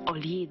me, all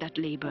ye that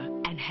labor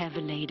and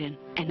heavy laden,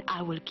 and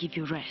I will give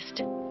you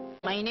rest.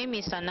 My name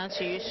is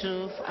Annabela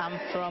Yusuf. I'm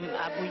from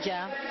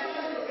Abuja.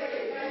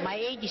 My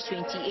age is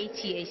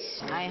 28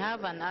 years. I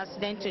have an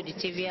accident to the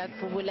tibial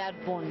fibular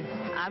bone.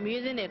 I'm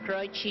using a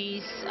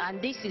crutches,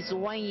 and this is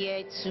 1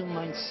 year, 2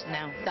 months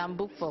now. I'm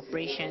booked for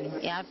operation.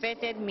 It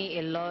affected me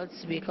a lot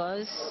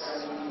because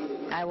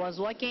I was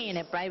working in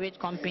a private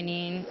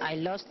company. I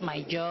lost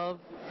my job.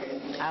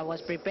 I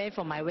was prepared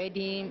for my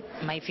wedding.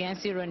 My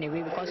fiancé ran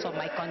away because of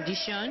my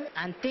condition,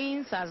 and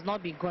things has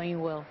not been going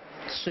well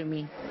to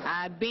me.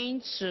 I've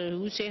been to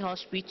Use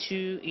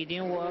Hospital, it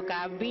didn't work.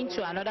 I've been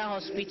to another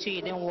hospital,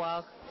 it didn't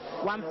work.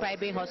 One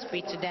private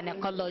hospital,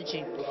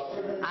 gynecology.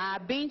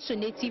 I've been to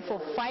Native for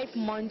 5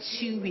 months,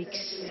 2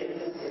 weeks,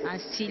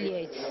 and still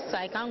yet. So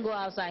I can't go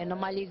outside I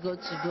normally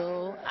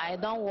go. I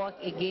don't work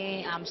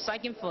again. I'm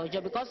searching for a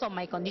job. Because of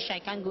my condition, I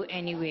can't go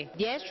anywhere.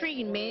 The X-ray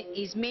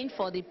is meant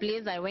for the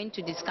place I went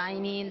to the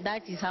scanning.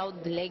 That is how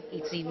the leg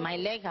is. My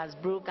leg has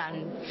broken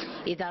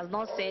and it has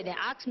not said. They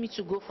asked me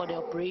to go for the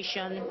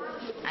operation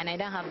and I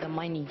don't have the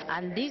money.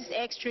 And this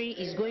X-ray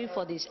is going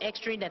for this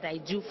X-ray that I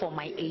do for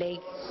my leg.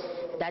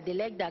 That the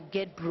leg that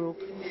get broke,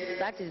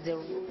 that is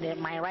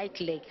my right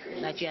leg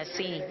that you are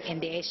seeing in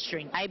the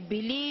X-ray. I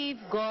believe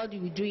God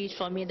will do it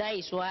for me. That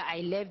is why I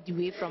left the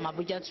way from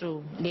Abuja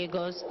to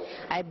Lagos.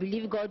 I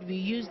believe God will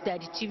use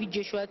that TV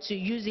Joshua to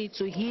use it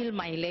to heal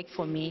my leg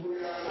for me.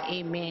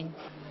 Amen.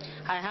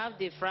 I have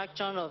the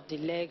fracture of the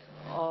leg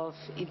of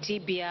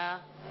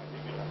tibia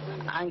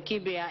and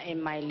tibia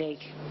in my leg.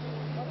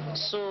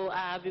 So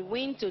I have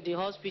went to the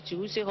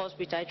hospital, Use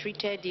Hospital. I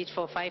treated it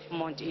for 5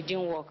 months. It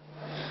didn't work.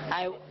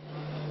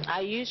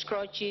 I used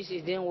crutches,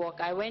 it didn't work.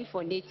 I went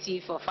for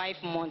Native for 5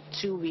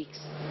 months, 2 weeks.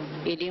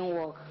 It didn't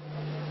work.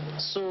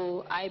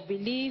 So I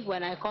believe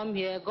when I come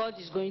here, God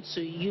is going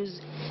to use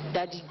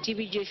that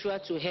TB Joshua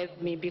to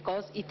help me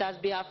because it has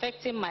been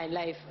affecting my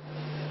life.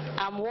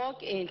 I'm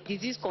working in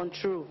disease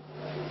control.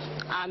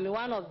 I'm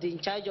one of the in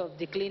charge of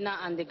the cleaner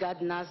and the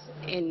gardeners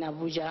in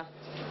Abuja.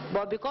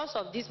 But because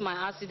of this,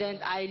 my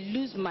accident, I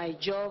lose my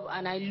job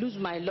and I lose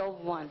my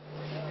loved one.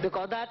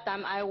 Because that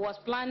time I was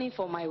planning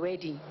for my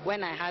wedding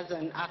when I had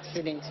an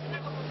accident.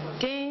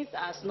 Things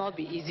has not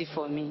been easy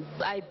for me.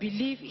 I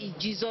believe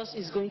Jesus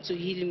is going to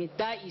heal me.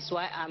 That is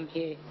why I'm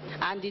here.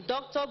 And the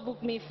doctor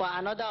booked me for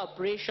another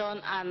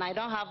operation and I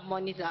don't have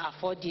money to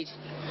afford it.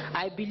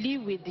 I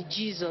believe with the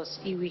Jesus,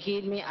 he will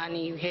heal me and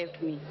he will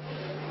help me.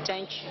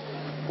 Thank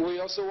you. We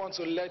also want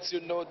to let you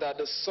know that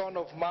the Son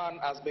of Man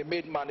has been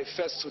made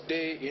manifest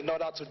today in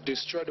order to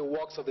destroy the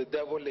works of the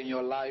devil in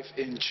your life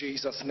in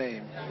Jesus'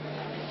 name.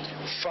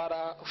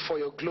 Father, for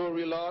your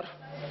glory, Lord,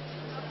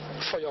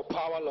 for your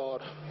power,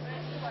 Lord,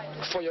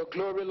 for your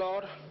glory,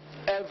 Lord,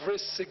 every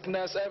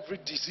sickness, every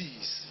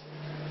disease,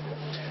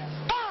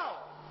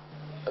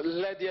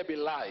 let there be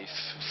life.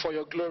 For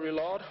your glory,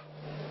 Lord,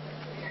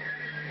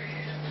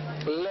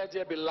 let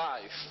there be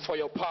life. For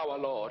your power,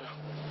 Lord,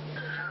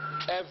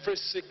 every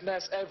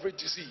sickness, every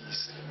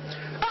disease,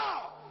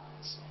 out!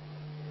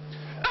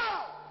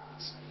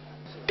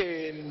 Out!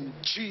 In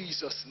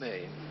Jesus'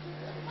 name.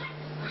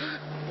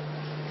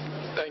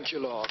 Thank you,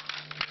 Lord.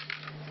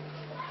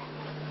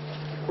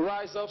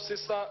 Rise up,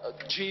 sister.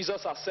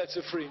 Jesus has set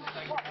you free.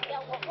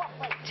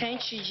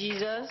 Thank you,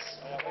 Jesus.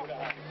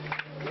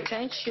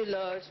 Thank you,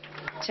 Lord.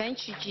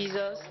 Thank you,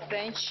 Jesus.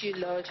 Thank you,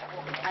 Lord.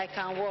 I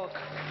can walk.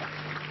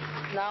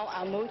 Now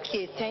I'm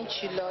okay.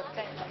 Thank you, Lord.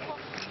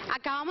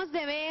 Acabamos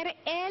de ver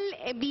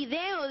el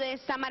video de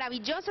esta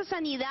maravillosa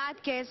sanidad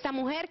que esta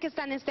mujer que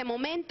está en este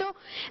momento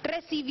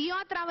recibió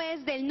a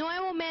través del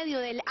nuevo medio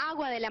del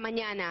agua de la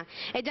mañana.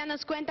 Ella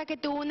nos cuenta que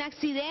tuvo un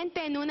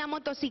accidente en una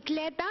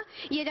motocicleta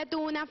y ella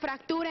tuvo una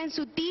fractura en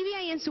su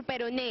tibia y en su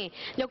peroné,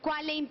 lo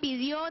cual le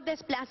impidió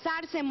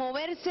desplazarse,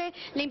 moverse,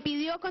 le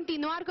impidió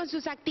continuar con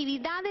sus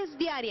actividades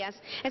diarias.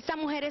 Esta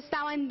mujer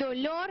estaba en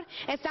dolor,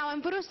 estaba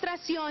en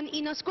frustración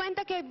y nos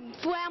cuenta que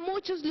fue a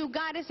muchos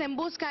lugares en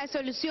busca de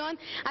solución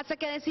hasta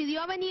que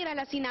decidió venir a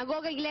la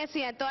sinagoga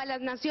iglesia de todas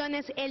las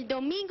naciones. El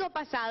domingo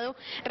pasado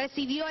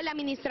recibió la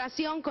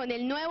administración con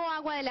el nuevo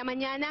agua de la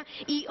mañana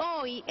y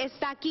hoy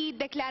está aquí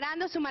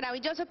declarando su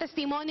maravilloso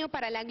testimonio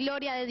para la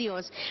gloria de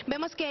Dios.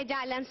 Vemos que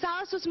ella ha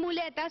lanzado sus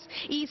muletas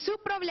y su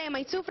problema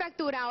y su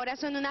fractura ahora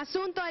son un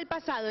asunto del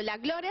pasado. La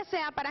gloria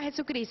sea para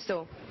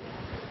Jesucristo.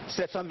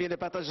 Cette femme vient de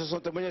partager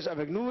son témoignage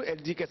avec nous.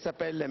 Elle dit qu'elle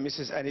s'appelle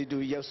Mrs.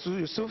 Anidou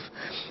Youssouf.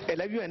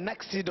 Elle a eu un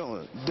accident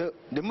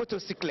de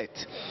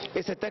motocyclette.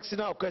 Et cet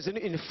accident a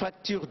occasionné une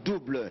fracture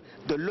double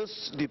de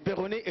l'os du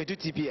péroné et du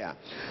tibia.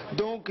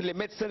 Donc les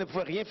médecins ne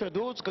pouvaient rien faire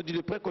d'autre que de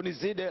lui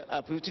préconiser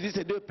d'utiliser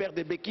ses 2 paires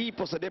de béquilles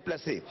pour se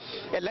déplacer.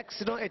 Et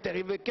l'accident est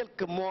arrivé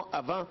quelques mois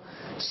avant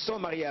son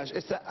mariage. Et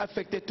ça a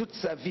affecté toute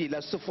sa vie.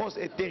 La souffrance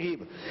est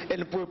terrible. Elle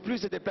ne pouvait plus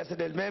se déplacer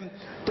d'elle-même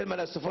tellement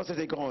la souffrance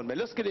était grande. Mais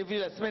lorsqu'elle est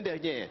venue la semaine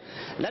dernière,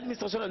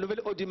 l'administration de la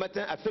Nouvelle Eau du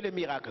Matin a fait le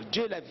miracle.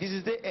 Dieu l'a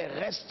visitée et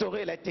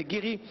restaurée. Elle a été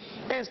guérie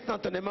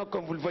instantanément,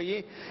 comme vous le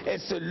voyez.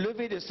 Elle se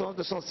levait de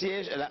son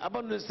siège, elle a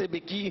abandonné ses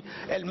béquilles,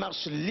 elle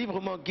marche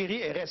librement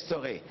guérie et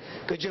restaurée.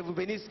 Que Dieu vous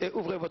bénisse et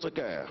ouvrez votre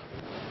cœur.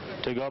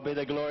 To God be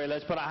the glory.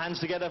 Let's put our hands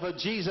together for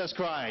Jesus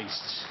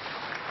Christ.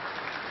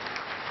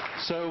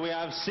 So we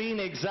have seen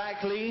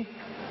exactly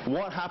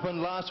what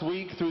happened last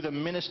week through the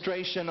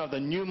ministration of the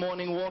new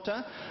morning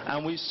water,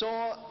 and we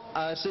saw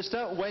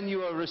sister, when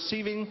you are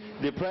receiving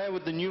the prayer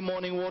with the new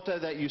morning water,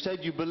 that you said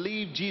you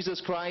believe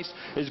Jesus Christ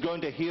is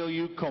going to heal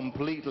you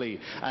completely.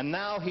 And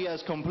now he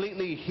has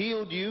completely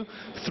healed you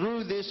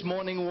through this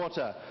morning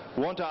water. I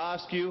want to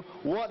ask you,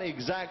 what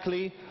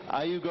exactly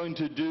are you going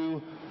to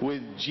do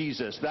with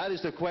Jesus? That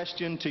is the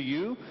question to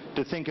you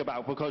to think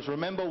about, because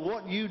remember,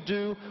 what you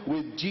do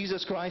with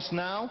Jesus Christ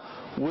now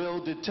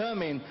will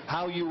determine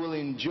how you will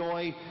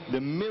enjoy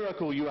the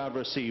miracle you have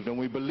received. And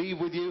we believe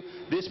with you,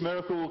 this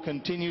miracle will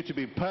continue to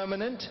be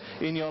permanent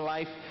in your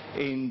life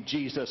in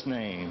Jesus'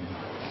 name.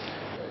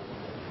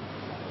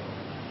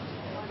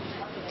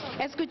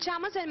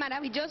 Escuchamos el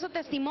maravilloso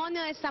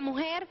testimonio de esta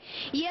mujer,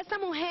 y esta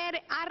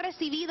mujer ha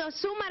recibido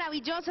su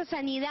maravillosa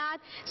sanidad,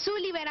 su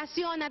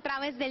liberación a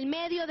través del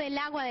medio del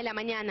agua de la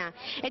mañana.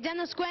 Ella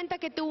nos cuenta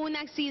que tuvo un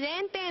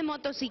accidente en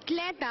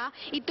motocicleta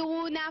y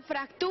tuvo una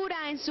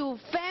fractura en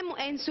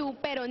su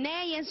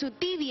peroné y en su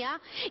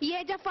tibia, y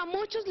ella fue a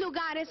muchos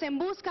lugares en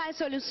busca de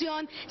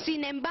solución,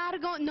 sin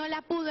embargo no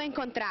la pudo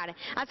encontrar,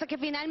 hasta que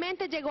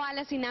finalmente llegó a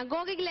la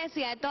sinagoga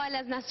iglesia de todas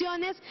las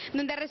naciones,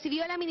 donde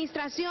recibió la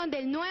administración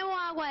del nuevo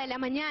agua de la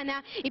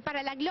mañana, y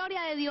para la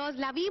gloria de Dios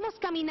la vimos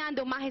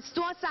caminando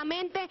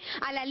majestuosamente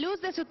a la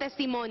luz de su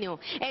testimonio.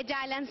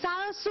 Ella ha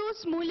lanzado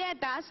sus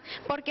muletas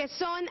porque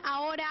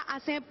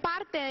hacen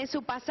parte de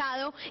su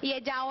pasado, y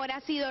ella ahora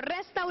ha sido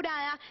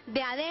restaurada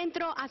de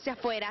adentro hacia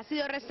afuera, ha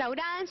sido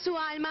restaurada en su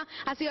alma,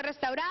 ha sido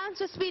restaurada en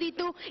su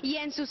espíritu y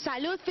en su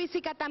salud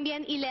física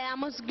también, y le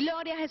damos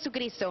gloria a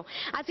Jesucristo.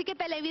 Así que,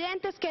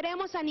 televidentes,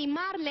 queremos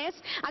animarles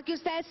a que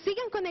ustedes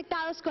sigan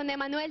conectados con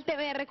Emmanuel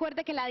TV.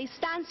 Recuerde que la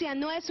distancia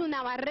no es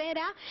una barrera.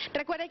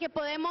 Recuerde que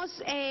podemos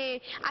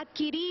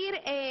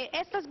adquirir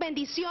estas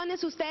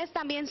bendiciones. Ustedes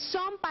también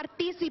son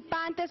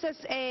participantes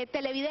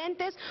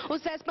televidentes.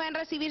 Ustedes pueden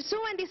recibir su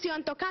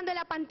bendición tocando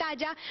la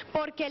pantalla,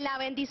 porque la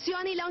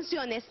bendición y la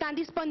unción están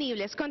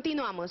disponibles.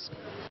 Continuamos.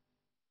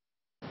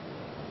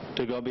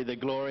 To God be the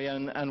glory.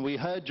 And we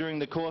heard during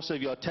the course of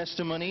your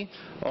testimony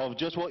of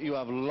just what you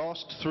have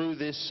lost through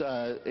this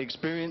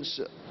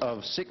experience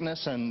of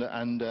sickness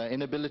and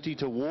inability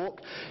to walk.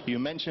 You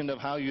mentioned of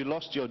how you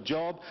lost your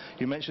job.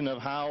 You mentioned of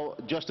how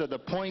just at the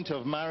point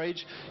of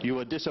marriage you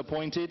were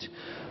disappointed.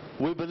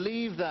 We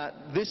believe that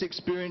this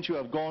experience you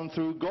have gone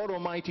through, God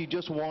Almighty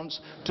just wants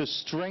to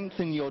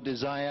strengthen your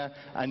desire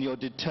and your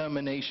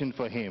determination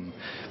for Him.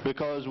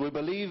 Because we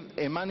believe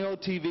Emmanuel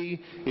TV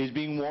is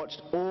being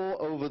watched all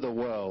over the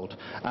world.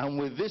 And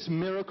with this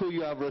miracle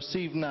you have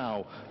received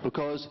now,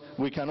 because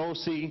we can all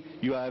see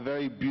you are a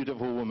very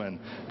beautiful woman,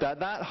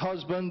 that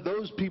husband,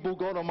 those people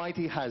God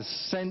Almighty has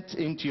sent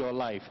into your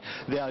life,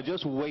 they are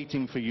just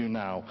waiting for you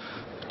now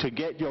to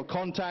get your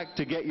contact,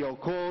 to get your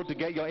call, to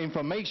get your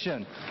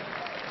information.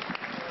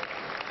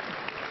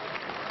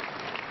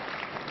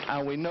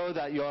 And we know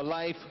that your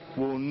life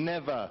will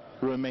never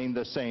remain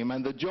the same.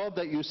 And the job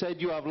that you said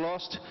you have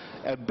lost,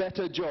 a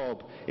better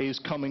job is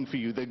coming for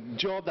you. The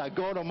job that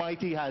God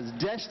Almighty has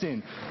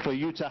destined for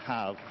you to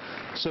have.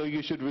 So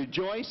you should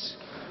rejoice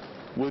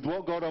with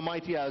what God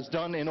Almighty has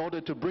done in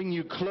order to bring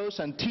you close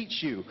and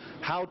teach you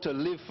how to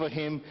live for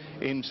Him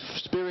in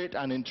spirit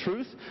and in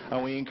truth.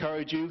 And we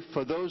encourage you,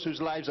 for those whose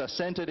lives are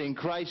centered in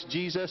Christ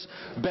Jesus,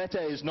 better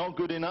is not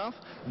good enough.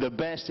 The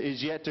best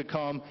is yet to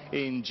come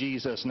in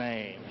Jesus'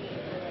 name.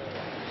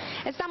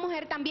 Esta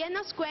mujer también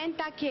nos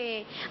cuenta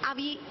que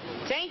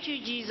Thank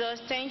you,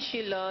 Jesus. Thank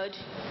you, Lord.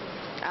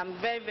 I'm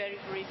very, very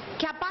grateful.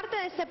 Que aparte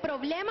de ese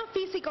problema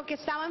físico que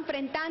estaba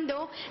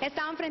enfrentando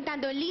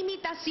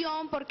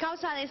limitación por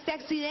causa de este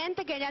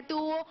accidente que ella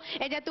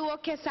tuvo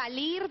que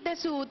salir de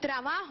su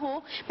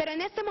trabajo, pero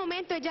en este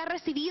momento ella ha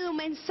recibido un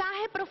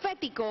mensaje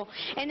profético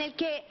en el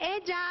que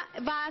ella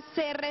va a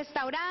ser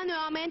restaurada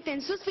nuevamente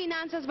en sus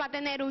finanzas, va a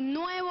tener un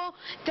nuevo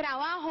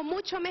trabajo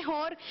mucho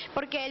mejor,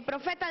 porque el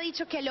profeta ha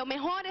dicho que lo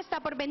mejor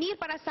está por venir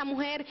para esta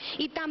mujer.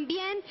 Y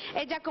también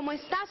ella, como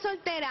está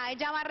soltera,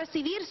 ella va a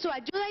recibir su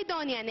ayuda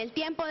idónea en el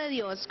tiempo de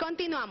Dios.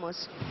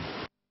 Continuamos.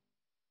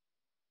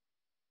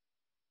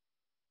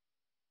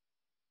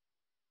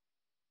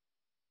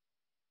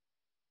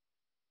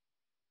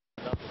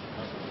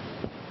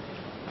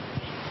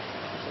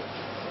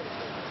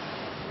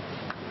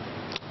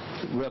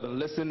 We have been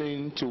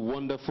listening to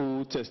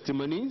wonderful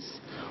testimonies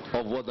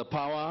of what the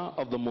power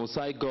of the Most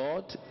High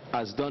God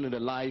has done in the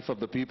life of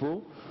the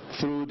people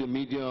through the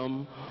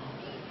medium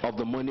of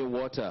the money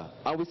water.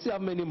 And we still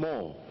have many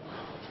more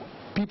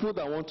people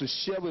that want to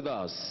share with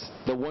us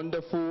the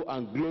wonderful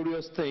and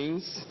glorious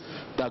things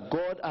that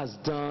God has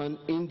done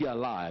in their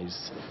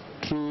lives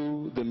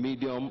through the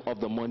medium of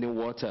the money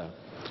water.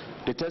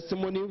 The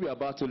testimony we are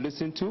about to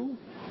listen to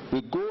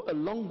will go a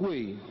long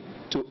way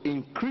to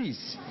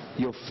increase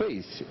your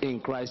faith in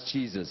Christ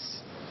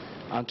Jesus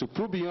and to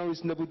prove beyond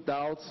reasonable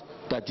doubt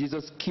that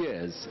Jesus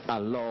cares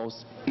and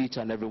loves each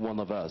and every one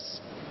of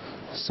us.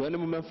 So any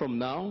moment from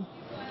now,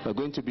 we're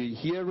going to be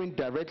hearing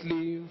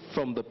directly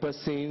from the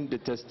person the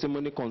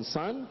testimony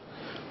concerned.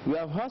 We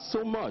have heard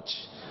so much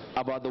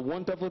about the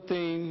wonderful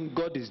thing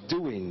God is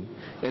doing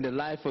in the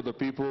life of the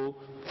people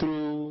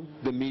through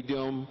the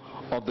medium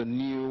of the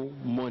new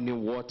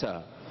morning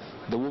water.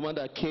 the woman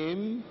that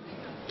came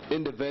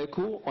in the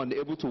vehicle,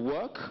 unable to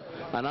work,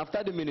 and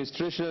after the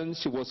ministration,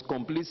 she was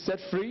completely set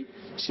free.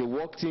 She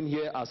walked in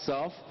here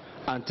herself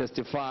and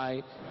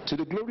testified to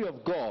the glory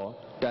of God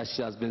that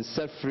she has been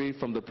set free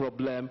from the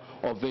problem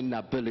of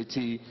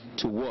inability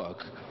to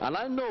work. And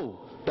I know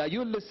that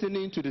you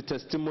listening to the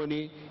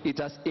testimony, it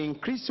has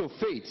increased your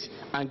faith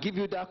and give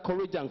you that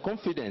courage and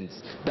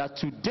confidence that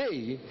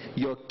today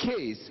your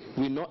case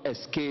will not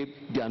escape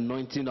the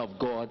anointing of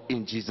God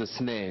in Jesus'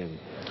 name.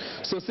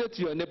 So say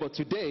to your neighbor,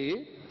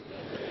 today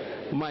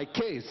my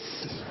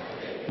case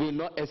will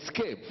not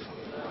escape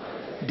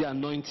the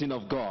anointing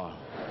of God.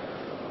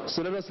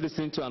 So let us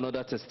listen to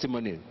another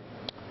testimony.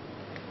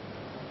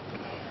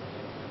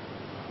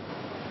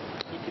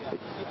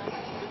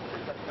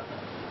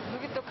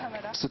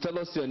 So tell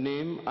us your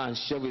name and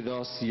share with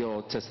us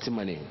your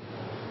testimony.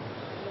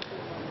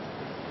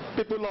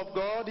 People of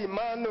God,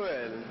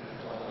 Emmanuel.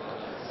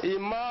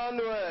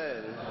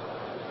 Emmanuel.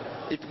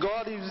 If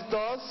God is with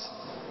us,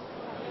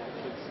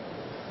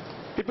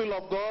 people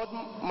of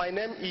God, my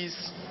name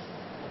is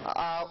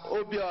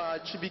Obia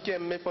Chibike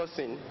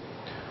Mefosin.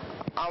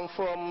 I'm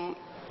from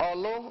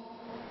Olo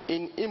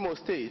in Imo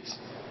State.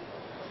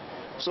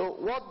 So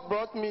what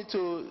brought me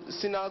to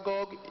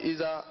synagogue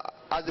is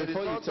as a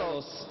result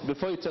of...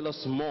 Before you tell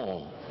us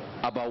more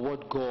about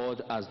what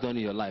God has done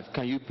in your life,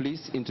 can you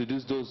please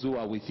introduce those who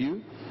are with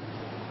you?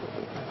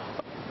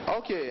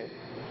 Okay.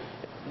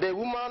 The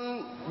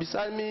woman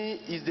beside me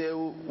is the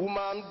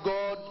woman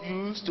God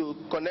used to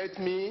connect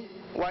me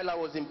while I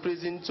was in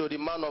prison to the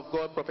man of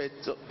God, Prophet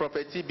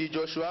T.B.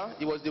 Joshua.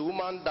 It was the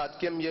woman that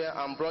came here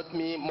and brought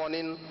me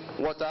morning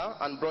water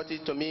and brought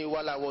it to me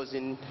while I was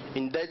in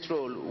death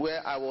row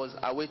where I was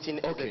awaiting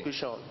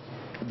execution.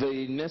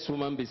 The next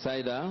woman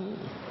beside her?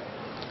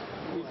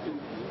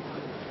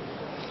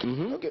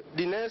 Okay.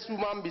 The next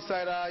woman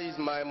beside her is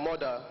my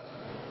mother.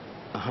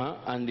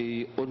 And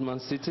the old man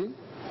sitting?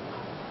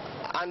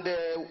 And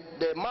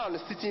the man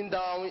sitting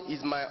down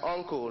is my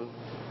uncle.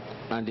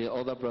 And the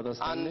other brother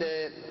standing? And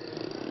the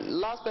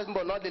last person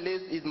but not the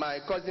least is my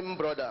cousin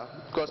brother,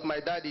 because my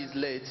dad is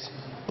late.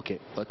 Okay,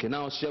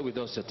 now share with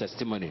us your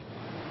testimony.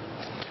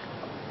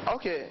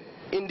 Okay,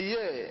 in the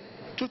year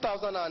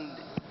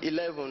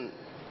 2011,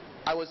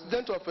 I was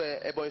student of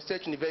Ebonyi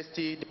State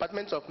University,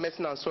 Department of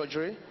Medicine and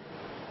Surgery.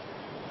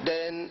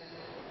 Then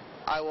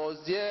I was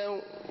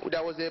there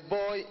was a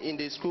boy in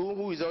the school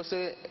who is also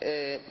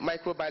a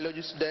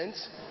microbiology student.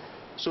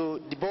 So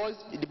the boy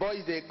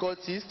is a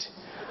cultist,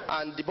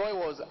 and the boy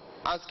was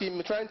asking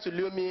me, trying to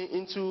lure me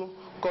into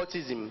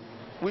cultism,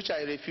 which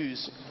I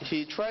refused.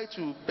 He tried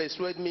to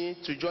persuade me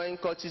to join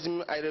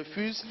cultism. I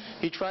refused.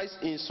 He tries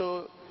in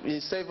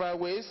several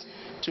ways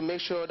to make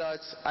sure that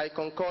I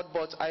concord,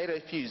 but I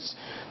refused.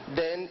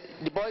 Then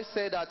the boy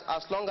said that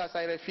as long as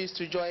I refuse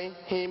to join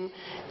him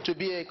to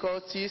be a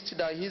cultist,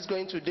 that he's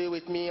going to deal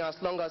with me as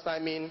long as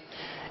I'm in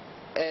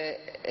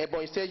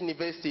Ebonyi State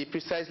University,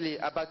 precisely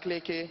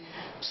Abakaliki.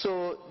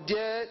 So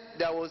there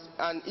was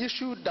an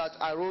issue that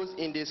arose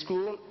in the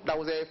school. There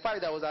was a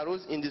fight that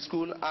arose in the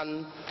school,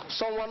 and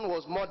someone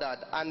was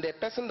murdered. And the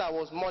person that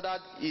was murdered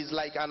is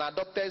like an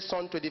adopted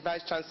son to the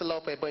Vice Chancellor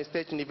of Ebonyi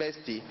State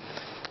University.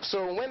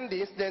 So when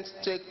the incident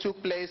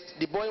took place,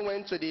 the boy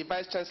went to the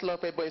Vice Chancellor of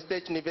Ebonyi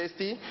State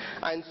University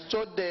and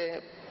told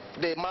the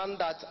man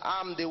that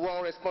I'm the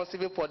one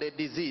responsible for the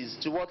disease,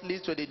 to what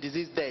leads to the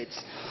disease death.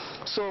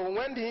 So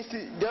when this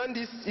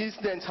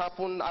incident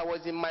happened, I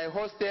was in my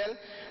hostel.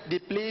 The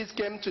police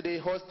came to the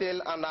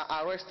hostel and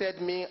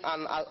arrested me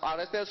and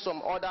arrested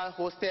some other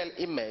hostel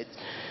inmates.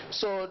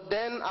 So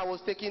then I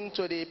was taken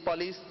to the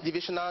police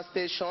divisional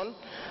station.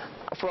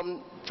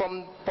 From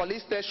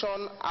police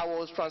station, I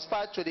was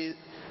transferred to the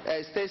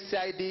state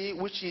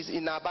CID, which is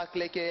in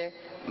Abakaliki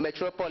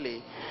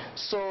Metropolis.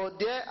 So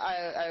there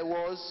I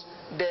was.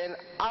 Then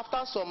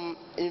after some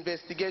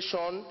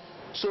investigation,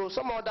 so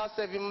some other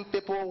 7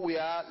 people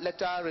were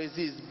later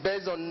released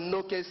based on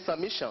no case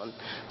submission.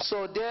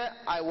 So there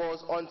I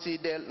was until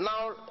they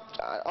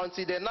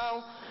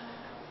now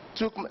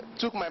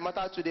took my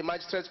matter to the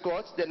magistrate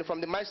court. Then from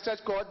the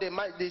magistrate court,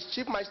 the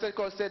chief magistrate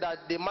court said that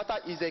the matter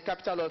is a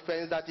capital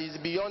offense that is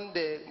beyond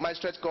the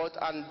magistrate court,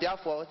 and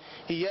therefore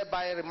he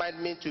hereby remand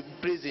me to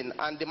prison,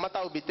 and the matter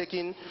will be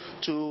taken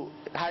to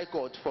High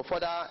Court for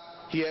further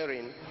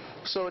hearing.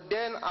 So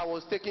then I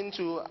was taken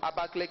to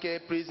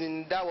Abakaliki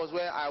prison. That was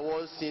where I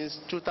was since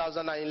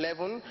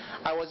 2011.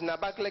 I was in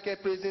Abakaliki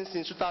prison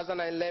since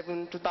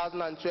 2011,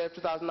 2012,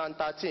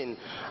 2013.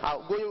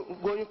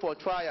 Going for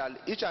trial.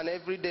 Each and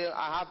every day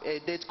I have a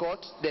date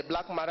court. The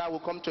Black Maria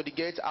will come to the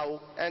gate. I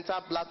will enter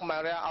Black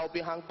Maria. I'll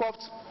be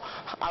handcuffed.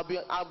 I'll be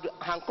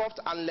handcuffed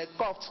and leg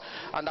cuffed,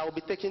 and I will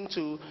be taken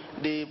to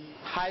the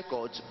High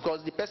Court,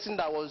 because the person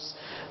that was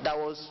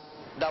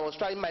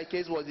trying my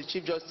case was the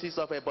Chief Justice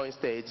of Ebonyi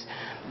State.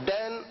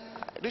 Then,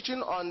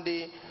 reaching on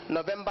the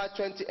November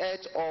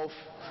 28th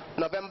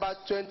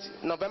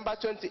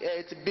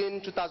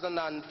being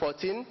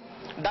 2014,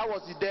 that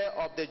was the day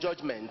of the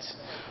judgment.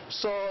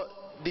 So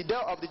the day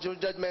of the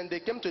judgment, they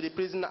came to the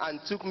prison and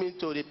took me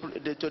to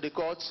the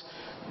court.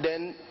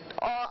 Then,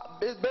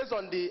 based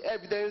on the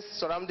evidence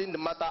surrounding the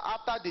matter,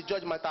 after the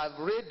judgment, I've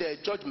read the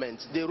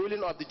judgment, the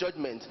ruling of the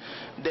judgment.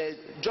 The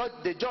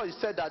judge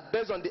said that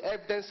based on the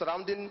evidence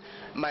surrounding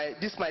my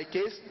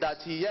case, that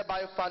he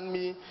hereby found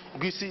me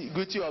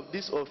guilty of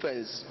this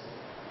offense.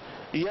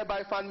 He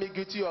hereby found me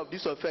guilty of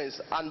this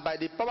offense, and by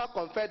the power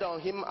conferred on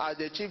him as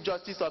the Chief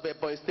Justice of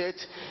Ebonyi State,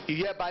 he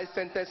hereby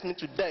sentenced me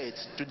to death,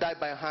 to die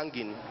by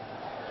hanging.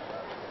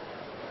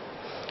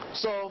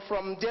 So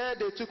from there,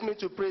 they took me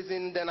to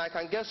prison. Then I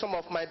can get some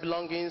of my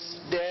belongings.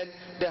 Then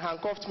they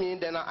handcuffed me.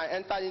 Then I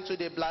entered into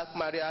the Black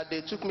Maria.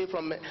 They took me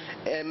from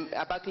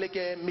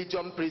Abakaliki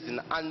medium prison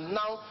and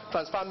now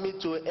transferred me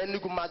to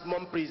Enugu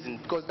maximum prison,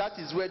 because that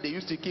is where they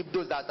used to keep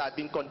those that have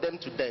been condemned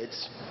to death.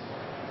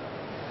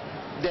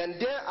 Then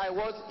there I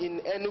was in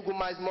Enugu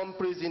maximum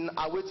prison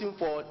awaiting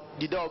for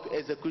the day of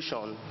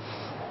execution.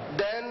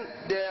 Then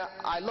there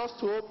I lost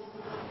hope.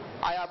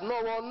 I have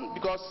no one,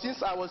 because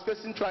since I was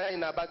facing trial in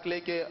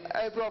Abakaliki,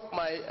 I've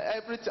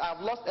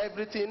lost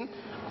everything.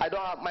 I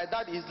don't have, my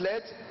dad is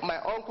late, my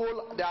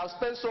uncle, they have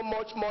spent so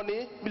much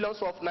money, millions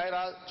of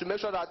naira, to make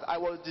sure that I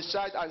was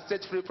discharged and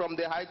set free from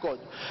the High Court.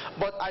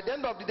 But at the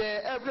end of the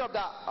day, every of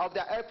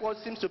their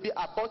efforts seems to be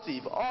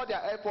abortive. All their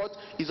effort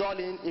is all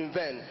in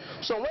vain.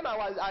 So when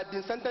I've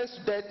been sentenced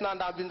to death now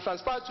and I've been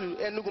transferred to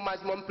Enugu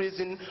maximum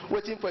prison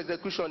waiting for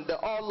execution, they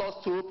all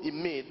lost hope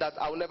in me that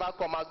I will never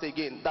come out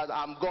again, that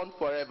I'm gone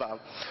forever.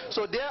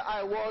 So there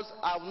I was,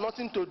 I have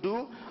nothing to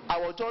do. I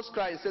was just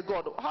crying and say,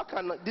 God, how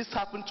can this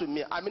happen to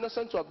me? I'm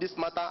innocent of this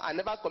matter. I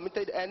never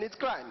committed any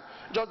crime.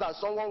 Just that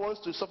someone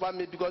wants to suffer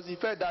me because he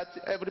felt that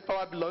every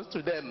power belongs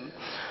to them.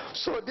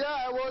 So there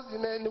I was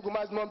in Enugu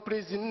maximum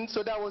prison.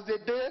 So that was the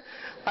day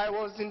I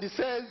was in the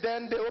cell.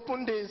 Then they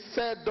opened the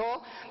cell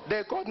door.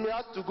 They called me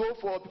out to go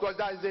for, because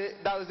there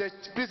was a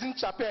prison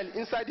chapel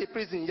inside the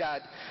prison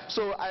yard.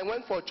 So I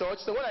went for church.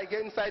 So when I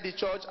get inside the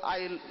church,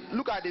 I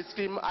look at the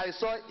screen. I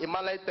saw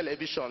Emmanuel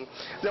television.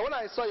 Then when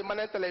I saw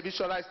Emmanuel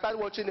television, I started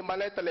watching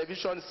Emmanuel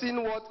television,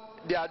 seeing what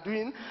they are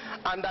doing,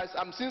 and as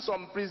I'm seeing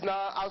some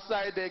prisoners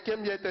outside. They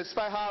came here to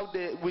testify how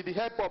they, with the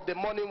help of the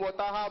morning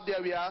water, how they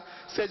were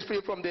set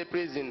free from the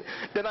prison.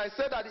 Then I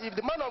said that if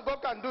the man of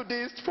God can do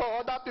this for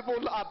other people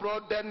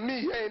abroad, then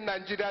me here in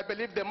Nigeria, I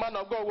believe the man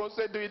of God will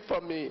also do it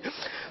for me.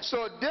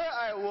 So there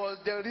I was,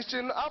 then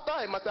reaching, after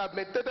I must have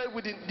meditated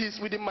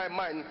within my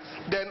mind,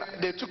 then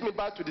they took me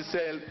back to the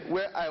cell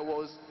where I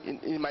was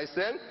in my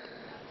cell.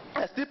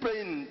 I still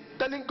praying,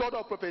 telling God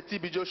of Prophet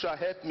TB Joshua,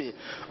 help me.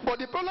 But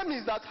the problem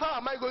is that how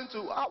am I going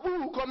to,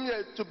 who will come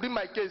here to bring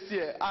my case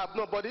here? I have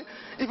nobody.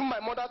 Even my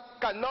mother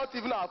cannot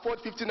even afford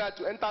 15 naira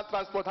to enter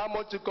transport. How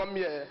much to come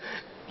here?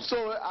 So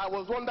I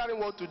was wondering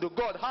what to do.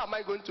 God, how am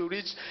I going to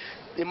reach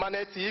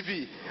Emmanuel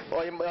TV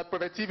or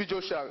Prophet TB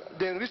Joshua?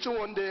 Then reaching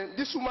one day,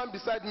 this woman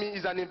beside me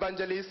is an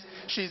evangelist.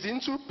 She's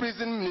into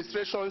prison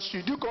administration.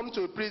 She do come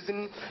to a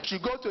prison. She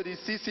go to the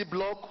CC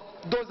block.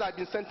 Those that have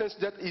been sentenced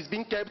to death is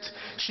being kept.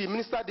 She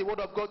ministered the word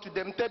of God to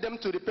them, tell them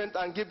to repent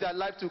and give their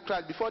life to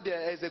Christ before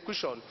their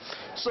execution.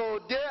 So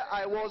there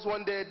I was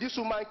one day. This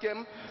woman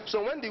came.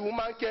 So when the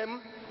woman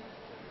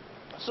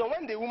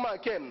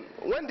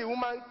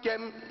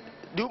came,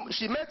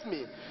 she met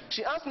me.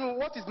 She asked me,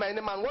 what is my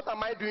name and what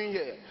am I doing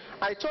here?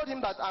 I told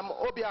him that I'm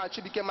Obia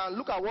Achibikema and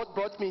look at what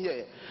brought me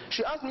here.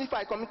 She asked me if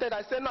I committed.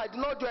 I said, no, I did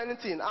not do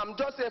anything. I'm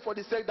just here for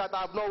the sake that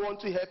I have no one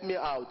to help me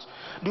out.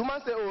 The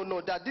woman said, oh no,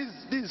 that this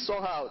is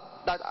somehow,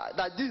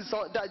 that this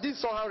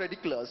is somehow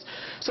ridiculous.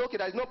 So okay,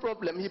 there is no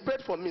problem. He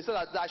prayed for me so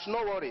that I should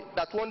not worry,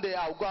 that one day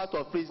I'll go out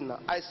of prison.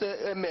 I said,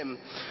 amen.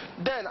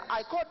 Then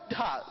I called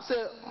her,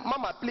 said,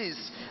 Mama,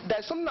 please,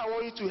 there's something I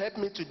want you to help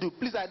me to do.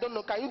 Please, I don't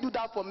know, can you do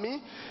that for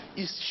me?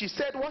 She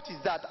said, what is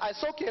that? I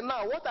said, okay,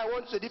 now what I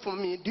want you to do for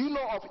me, do you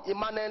know of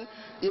Emmanuel,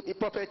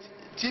 Prophet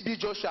TB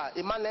Joshua,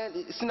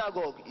 Emmanuel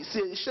synagogue?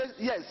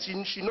 Yes,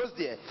 she knows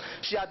there.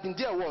 She had been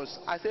there once.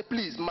 I said,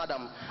 please,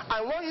 madam,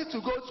 I want you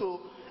to go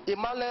to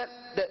Emmanuel,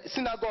 the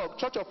synagogue,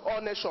 Church of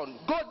All Nations.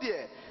 Go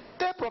there.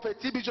 Tell Prophet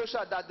TB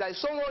Joshua that there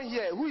is someone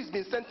here who is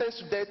being sentenced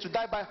to death, to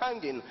die by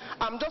hanging.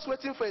 I'm just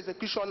waiting for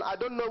execution. I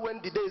don't know when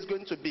the day is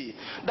going to be.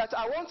 That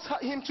I want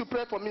him to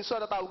pray for me so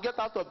that I will get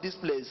out of this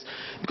place.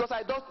 Because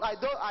I do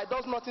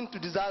nothing to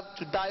deserve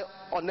to die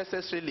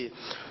unnecessarily.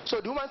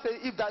 So the woman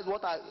said, if that's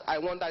what I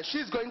want, that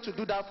she's going to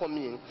do that for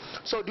me.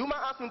 So the woman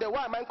asked me,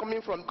 where am I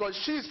coming from? Because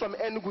she's from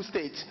Enugu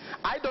State.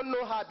 I don't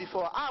know her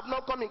before. I have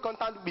not come in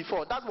contact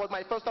before. That was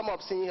my first time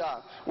of seeing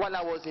her while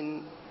I was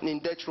in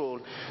death row.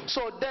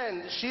 So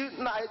then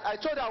I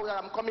told her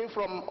that I'm coming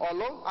from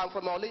Olo. I'm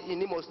from Olo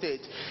in Imo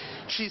State.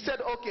 She said,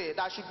 okay,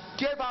 that she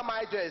gave her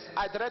my address.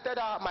 I directed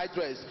her my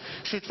address.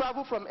 She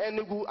traveled from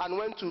Enugu and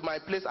went to my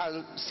place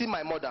and see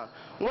my mother.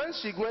 When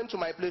she went to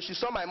my place, she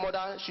saw my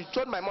mother. She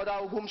told my mother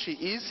whom she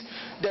is.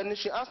 Then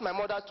she asked my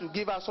mother to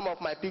give her some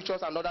of my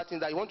pictures and other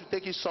things that you want to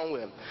take it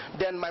somewhere.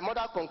 Then my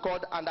mother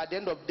concurred, and at the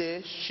end of the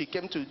day, she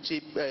came to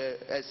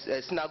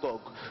a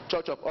synagogue,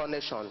 Church of All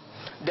Nations.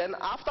 Then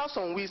after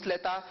some weeks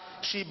later,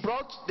 she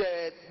brought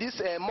this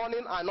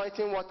morning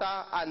anointing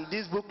water and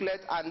this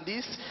booklet and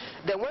this.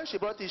 Then when she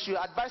brought it, she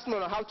advised me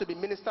on how to be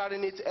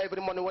ministering it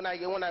every morning when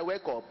I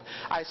wake up.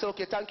 I said,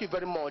 okay, thank you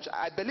very much.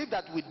 I believe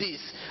that with this,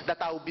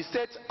 that I will be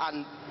set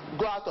and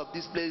go out of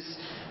this place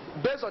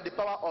based on the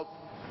power of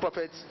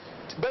prophets,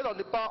 based on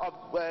the power of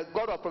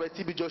God of Prophet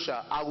TB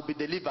Joshua. I will be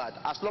delivered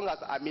as long as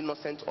I'm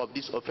innocent of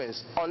this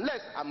offense, unless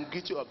I'm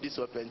guilty of this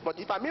offense. But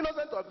if I'm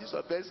innocent of this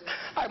offense,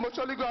 I must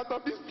surely go out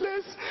of this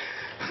place.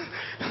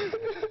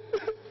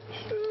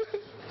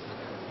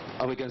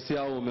 And we can see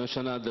how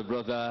emotional the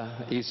brother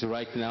is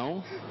right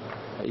now.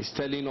 He's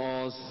telling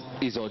us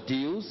his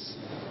ordeals,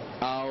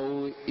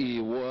 how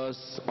he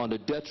was on the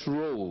death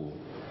row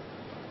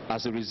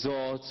as a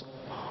result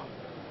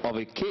of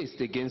a case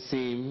against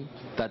him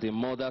that he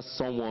murdered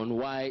someone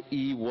while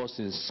he was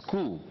in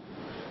school,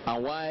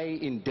 and why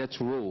in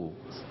death row.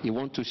 He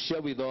wants to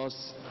share with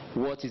us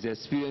what his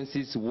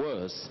experiences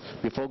was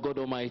before God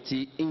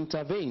Almighty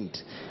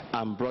intervened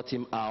and brought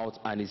him out,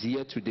 and is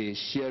here today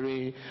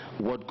sharing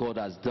what God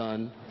has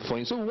done for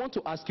him. So we want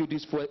to ask you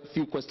these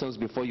few questions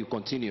before you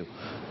continue.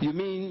 You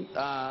mean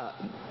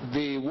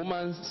the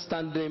woman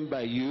standing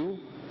by you,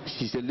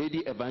 she's a lady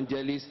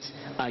evangelist,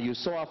 and you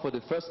saw her for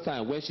the first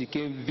time when she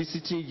came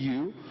visiting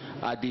you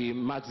at the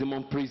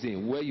maximum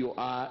prison where you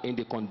are in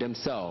the condemned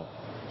cell?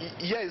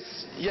 Yes.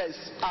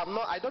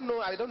 I don't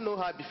know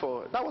her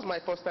before. That was my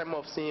first time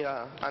of seeing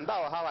her, and that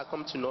was how I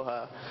come to know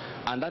her.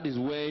 And that is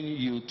when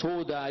you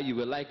told her you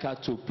would like her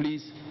to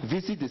please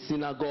visit the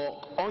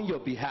synagogue on your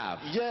behalf.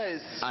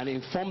 Yes. And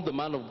inform the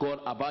man of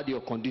God about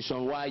your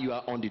condition while you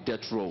are on the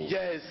death row.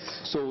 Yes.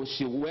 So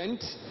she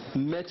went,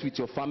 met with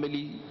your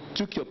family,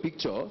 took your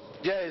picture.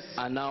 Yes.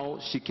 And now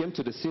she came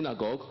to the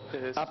synagogue.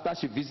 Yes. After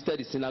she visited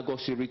the synagogue,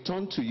 she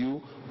returned to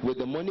you with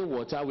the morning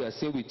water we are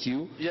seeing with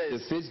you, yes, the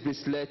face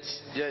bracelet,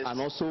 yes, and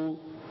also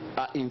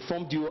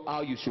informed you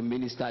how you should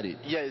minister it.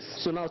 Yes.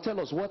 So now tell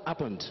us what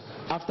happened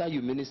after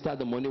you ministered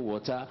the morning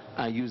water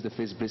and used the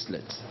face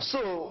bracelet.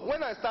 So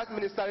when I start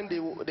ministering the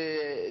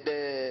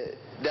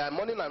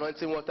morning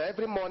anointing water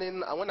every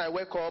morning, and when I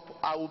wake up,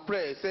 I will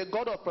pray. Say,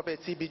 God of Prophet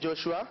TB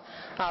Joshua,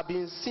 I've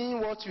been seeing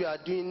what you are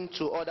doing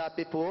to other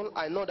people.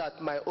 I know that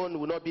my own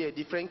will not be a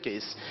different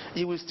case.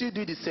 You will still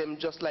do the same,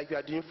 just like you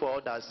are doing for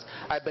others.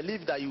 I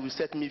believe that you will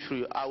set me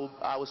free. I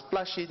will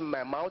splash it in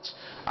my mouth.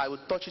 I will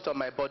touch it on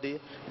my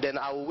body. Then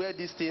I will wear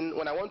this thing.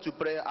 When I want to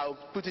pray, I will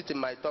put it in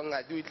my tongue.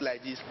 I do it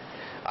like this.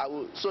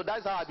 So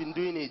that's how I've been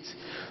doing it.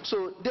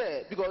 So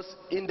there, because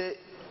in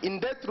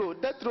death row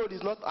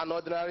is not an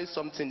ordinary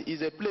something.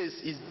 It's a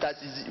place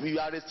you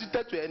are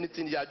restricted to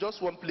anything. You are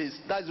just one place.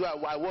 That's where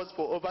I was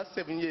for over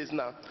 7 years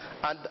now,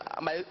 and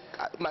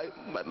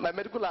my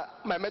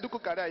medical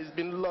career has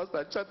been lost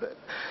and shattered.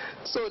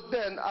 So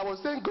then I was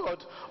saying,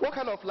 God, what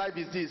kind of life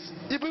is this?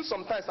 Even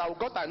sometimes I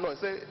got annoyed,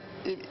 say,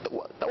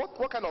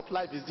 what kind of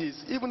life is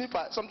this? Even if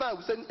sometimes I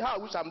would say, how I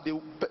wish I'm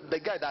the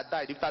guy that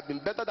died. It would have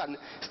been better than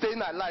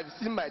staying alive,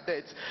 seeing my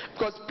death.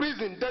 Because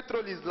prison, death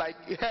row is like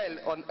hell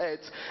on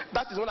earth.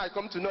 That is when I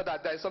come to know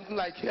that there is something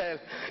like hell.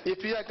 If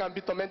here can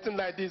be tormenting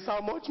like this,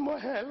 how much more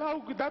hell? How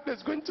good that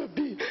place going to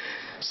be?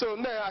 So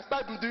now I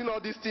started doing all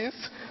these things.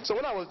 So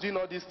when I was doing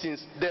all these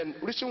things, then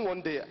reaching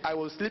one day, I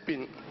was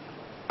sleeping.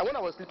 And when I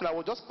was sleeping, I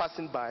was just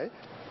passing by.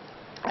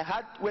 I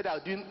heard what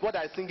they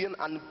are singing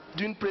and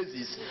doing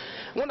praises.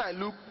 When I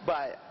looked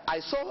by, I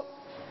saw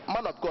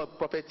man of God,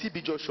 Prophet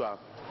TB Joshua.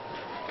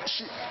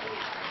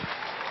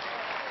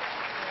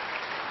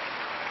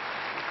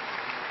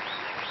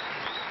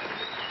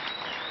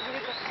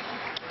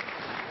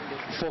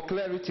 For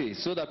clarity,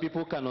 so that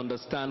people can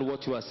understand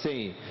what you are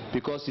saying,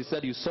 because you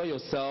said you saw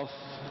yourself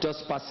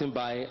just passing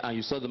by and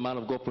you saw the man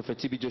of God, Prophet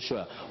TB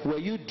Joshua. Were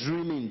you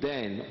dreaming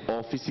then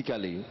or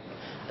physically?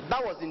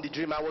 That was in the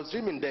dream. I was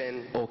dreaming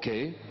then.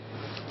 Okay.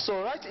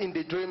 So right in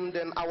the dream,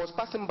 then I was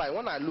passing by.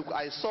 When I looked,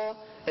 I saw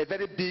a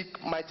very big,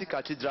 mighty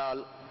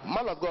cathedral.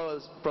 Man of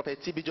God, Prophet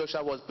TB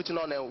Joshua, was putting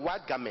on a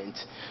white garment,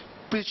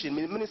 preaching,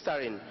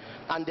 ministering,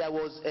 and there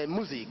was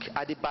music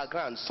at the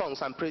background,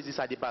 songs and praises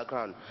at the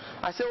background.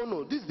 I said, oh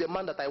no, this is the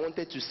man that I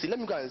wanted to see. Let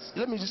me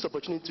use this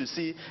opportunity to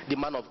see the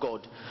man of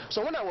God.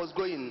 So when I was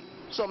going,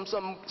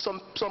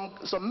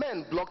 some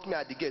men blocked me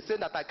at the gate,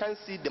 saying that I can't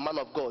see the man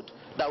of God.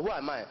 That who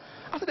am I?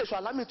 I said they should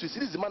allow me to see.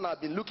 This is the man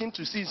I've been looking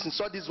to see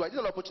since all this while. This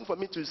is an opportunity for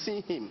me to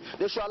see him.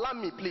 They should allow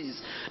me,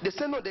 please. They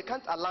said no, they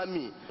can't allow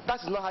me.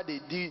 That is not how they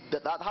do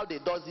that. How they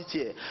does it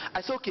here.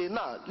 I said okay,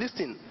 now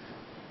listen.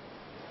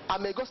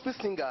 I'm a gospel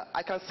singer.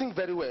 I can sing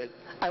very well.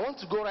 I want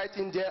to go right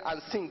in there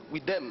and sing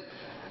with them.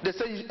 They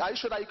say, are you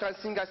sure that you can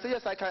sing? I say,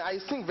 yes, I can. I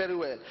sing very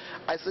well.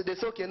 I said, they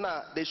say, okay,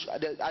 now,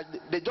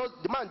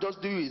 the man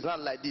just do his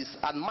hand like this,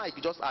 and Mike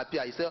just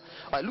appear. He said, all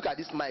right, look at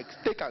this mic,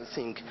 take and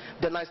sing.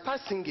 Then I start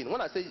singing.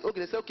 When I say, okay,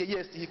 they say, okay,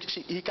 yes,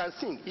 he can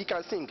sing, he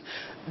can sing.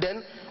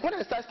 Then when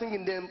I start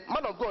singing, the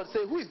man of God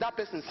say, who is that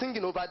person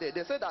singing over there?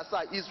 They said, that's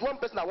right, it's one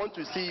person I want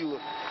to see you.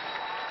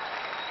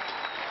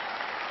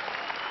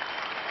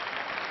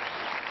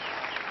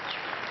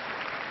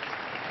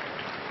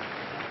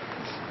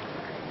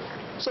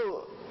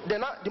 So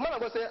then the man of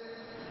God said,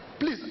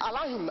 please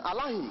allow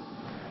him.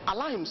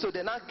 allow him. So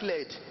they now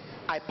cleared.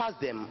 I passed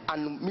them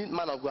and meet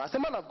man of God. I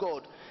said, man of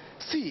God,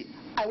 see,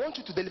 I want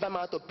you to deliver me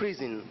out of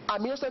prison.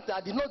 I'm innocent.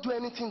 I did not do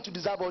anything to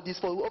deserve all this.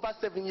 For over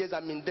 7 years,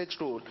 I'm in death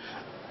row,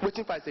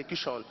 waiting for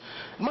execution.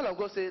 Man of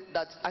God said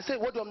that. I said,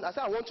 what do I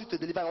said, I want you to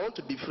deliver. I want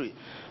to be free.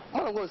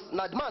 Man of God,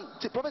 now the man,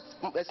 the prophet,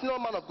 a senior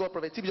man of God,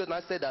 Prophet TB,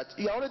 now said that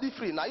you are already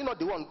free. Now you're not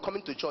the one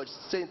coming to church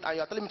saying, and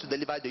you are telling me to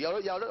deliver you.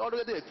 You are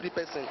already a free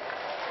person.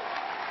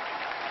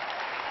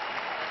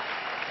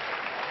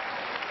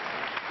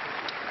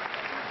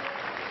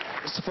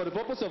 So for the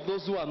purpose of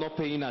those who are not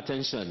paying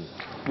attention,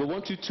 we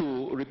want you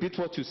to repeat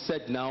what you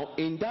said now.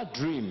 In that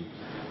dream,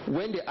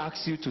 when they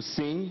asked you to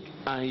sing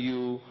and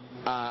you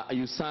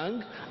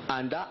sang,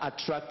 and that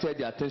attracted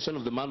the attention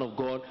of the man of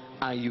God,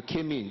 and you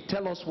came in,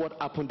 tell us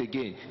what happened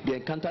again, the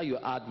encounter you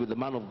had with the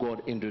man of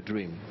God in the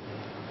dream.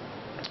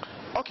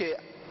 Okay,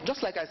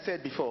 just like I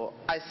said before,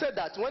 I said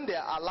that when they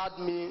allowed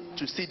me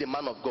to see the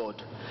man of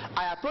God,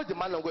 I approached the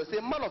man of God and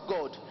said, man of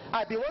God,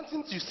 I've been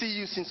wanting to see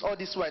you since all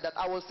this while, that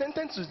I was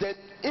sentenced to death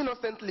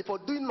innocently for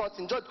doing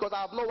nothing just because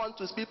I have no one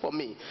to speak for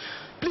me.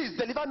 Please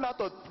deliver me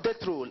out of death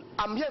row.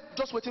 I'm here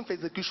just waiting for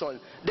execution.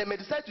 They may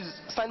decide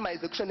to sign my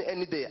execution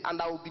any day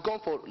and I will be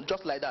gone for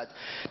just like that.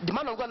 The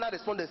man of God now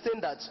responded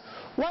saying that,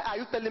 why are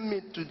you telling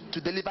me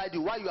to deliver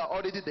you while you are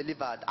already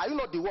delivered? Are you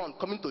not the one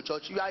coming to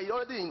church? You are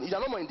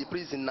no more in the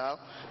prison now.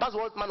 That's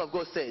what man of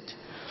God said.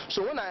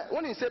 So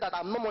when he said that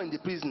I'm no more in the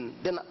prison,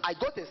 then I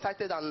got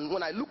excited, and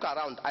when I look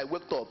around, I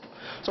waked up.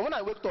 So when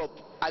I waked up,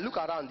 I look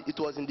around, it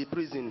was in the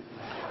prison.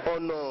 Oh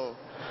no.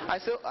 I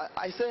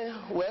say,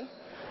 well,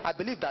 I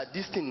believe that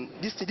this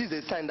is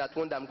a sign that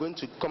one day I'm going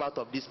to come out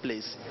of this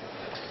place.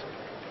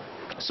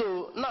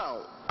 So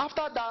now,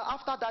 after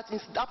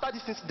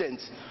this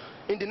incident,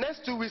 in the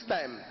next 2 weeks'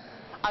 time,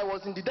 I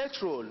was in the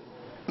death row,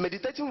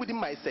 meditating within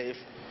myself.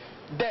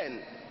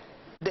 Then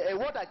a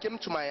word that came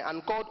to my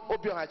and called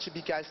Obion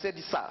Hachibike. I said,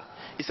 sir.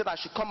 He said I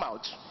should come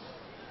out.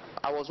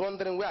 I was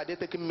wondering where are they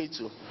taking me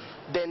to.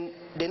 Then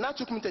they now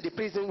took me to the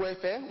prison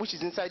welfare, which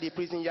is inside the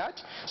prison yard.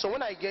 So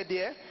when I get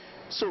there,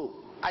 so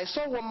I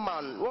saw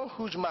one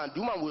huge man.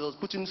 The woman was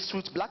putting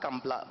suit, black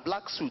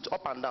suit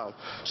up and down.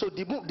 So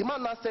the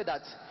man now said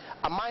that,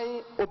 am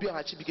I Obion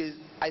Hachibike?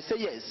 I said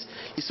yes.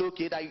 He said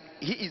okay, that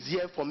he is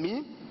here for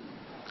me,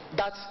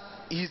 that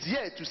he is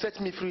here to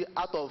set me free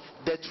out of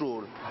death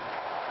row.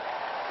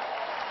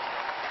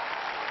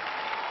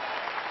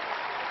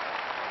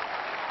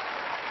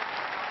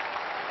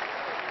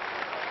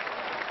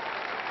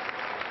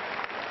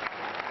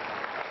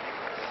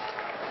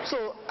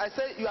 So I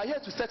said, you are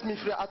here to set me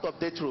free out of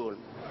death row.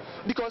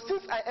 Because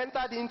since I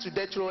entered into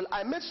death row,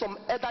 I met some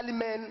elderly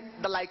men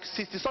that like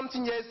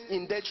 60-something years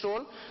in death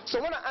row.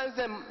 So when I asked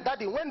them,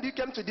 Daddy, when you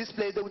came to this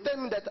place, they would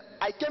tell me that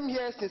I came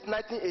here since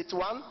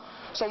 1981.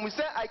 Some will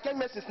say I came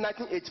here since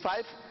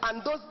 1985,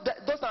 and those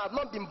that have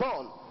not been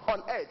born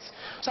on earth.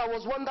 So I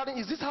was wondering,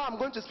 is this how I'm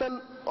going to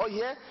spend all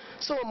year?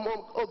 So,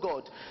 oh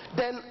God.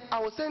 Then I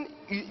was saying,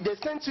 they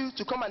sent you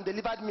to come and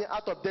deliver me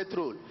out of death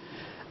row.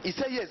 He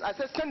said yes. I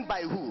said, sent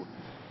by who?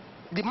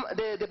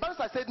 The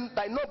pastor said,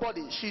 by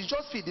nobody. She's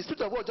just free. The Spirit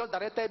of God just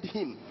directed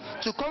him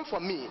to come for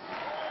me.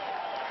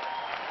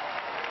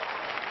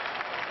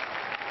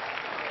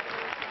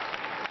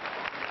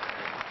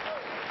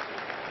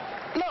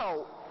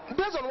 Now,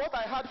 based on what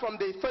I heard from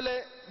the fellow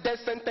death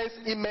sentence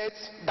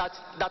inmates that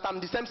I'm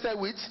the same cell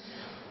with,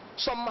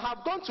 some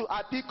have gone to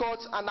appeal court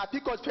and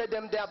appeal court paid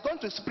them. They have gone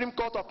to Supreme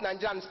Court of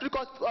Nigeria and Supreme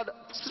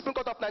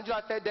Court of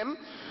Nigeria paid them.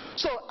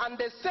 So, and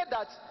they said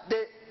that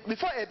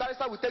before a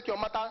barrister will take your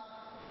matter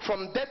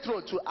from death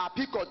row to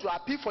appeal court to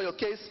appeal for your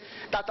case,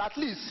 that at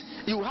least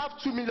you have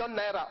 2 million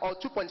naira or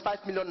 2.5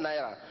 million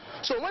naira.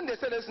 So when they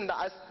said this,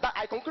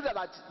 I concluded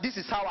that this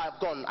is how I've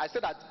gone. I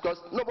said that because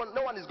no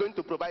one is going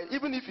to provide,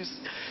 even if you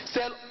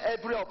sell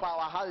every of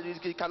our houses,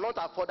 you cannot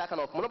afford that kind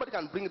of money. Nobody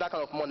can bring that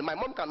kind of money. My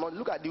mom cannot.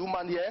 Look at the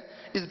woman here.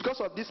 It's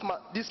because of this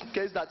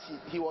case that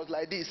he was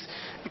like this,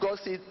 because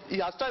he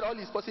has tried all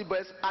his possible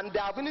best, and they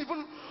have been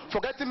even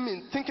forgetting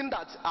me, thinking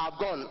that I've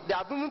gone. They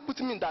have even put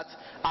me in that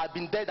I've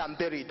been dead and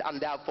buried, and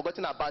they have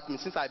forgotten about me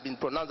since I've been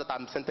pronounced that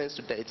I'm sentenced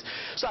to death.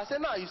 So I said,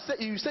 now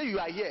you say you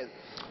are here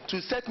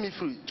to set me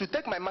free, to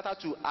take my matter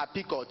to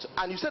appeal court,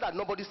 and you said that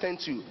nobody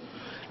sent you.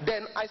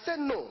 Then I said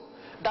no,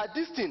 that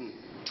this thing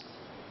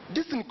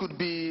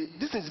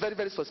is very,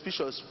 very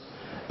suspicious.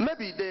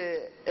 Maybe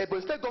the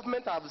Ebonyi State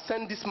government have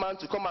sent this man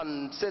to come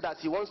and say that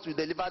he wants to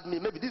deliver me.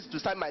 Maybe this is to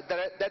sign my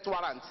death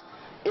warrant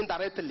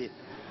indirectly.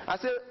 I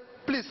said,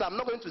 please, I'm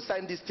not going to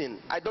sign this thing.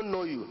 I don't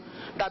know you.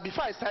 That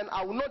before I sign,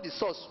 I will know the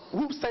source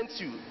who sent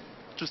you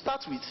to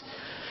start with.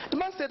 The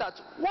man said that,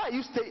 why are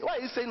you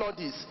saying all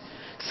this?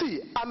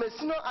 See, I'm a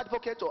senior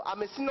advocate, or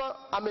I'm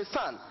a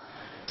son.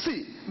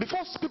 See, before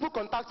people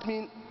contact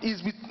me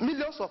is with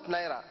millions of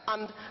naira,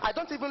 and I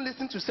don't even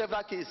listen to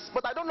several cases.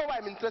 But I don't know why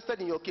I'm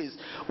interested in your case.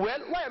 Well,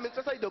 why I'm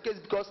interested in your case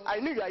is because I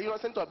knew you are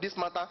innocent of this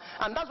matter,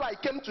 and that's why I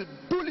came to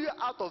pull you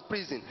out of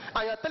prison.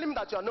 And you're telling me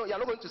that you're not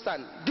going to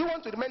stand. Do you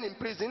want to remain in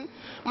prison?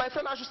 My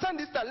friend, I should stand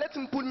this time. Let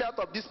him pull me out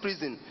of this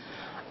prison.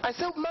 I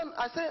said, man,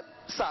 I said,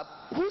 sir,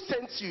 who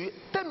sent you?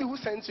 Tell me who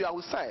sent you, I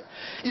will sign.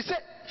 He said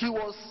he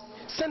was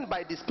sent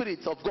by the Spirit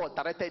of God,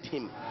 directed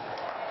him.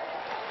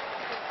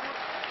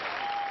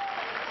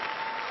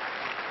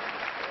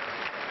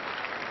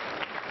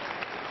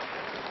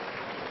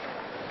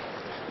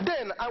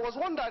 Then I was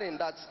wondering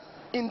that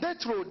in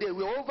death row there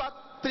were over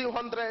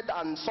 300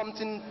 and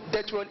something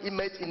death row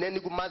inmates in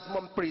Enugu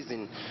maximum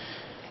prison.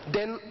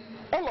 Then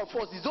all of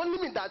us, it's only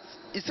me that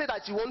he said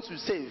that he wants to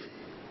save.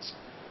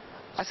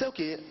 I said,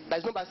 okay,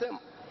 there's no, I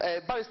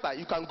said, barrister,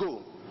 you can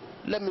go.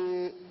 Let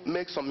me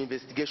make some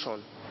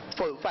investigation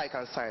before I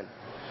can sign.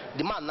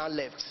 The man now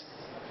left.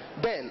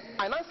 Then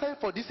I now signed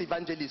for this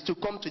evangelist to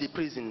come to the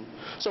prison.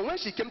 So when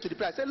she came to the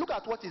prison, I said, look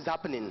at what is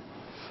happening.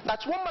 That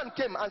one man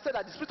came and said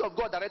that the Spirit of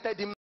God directed him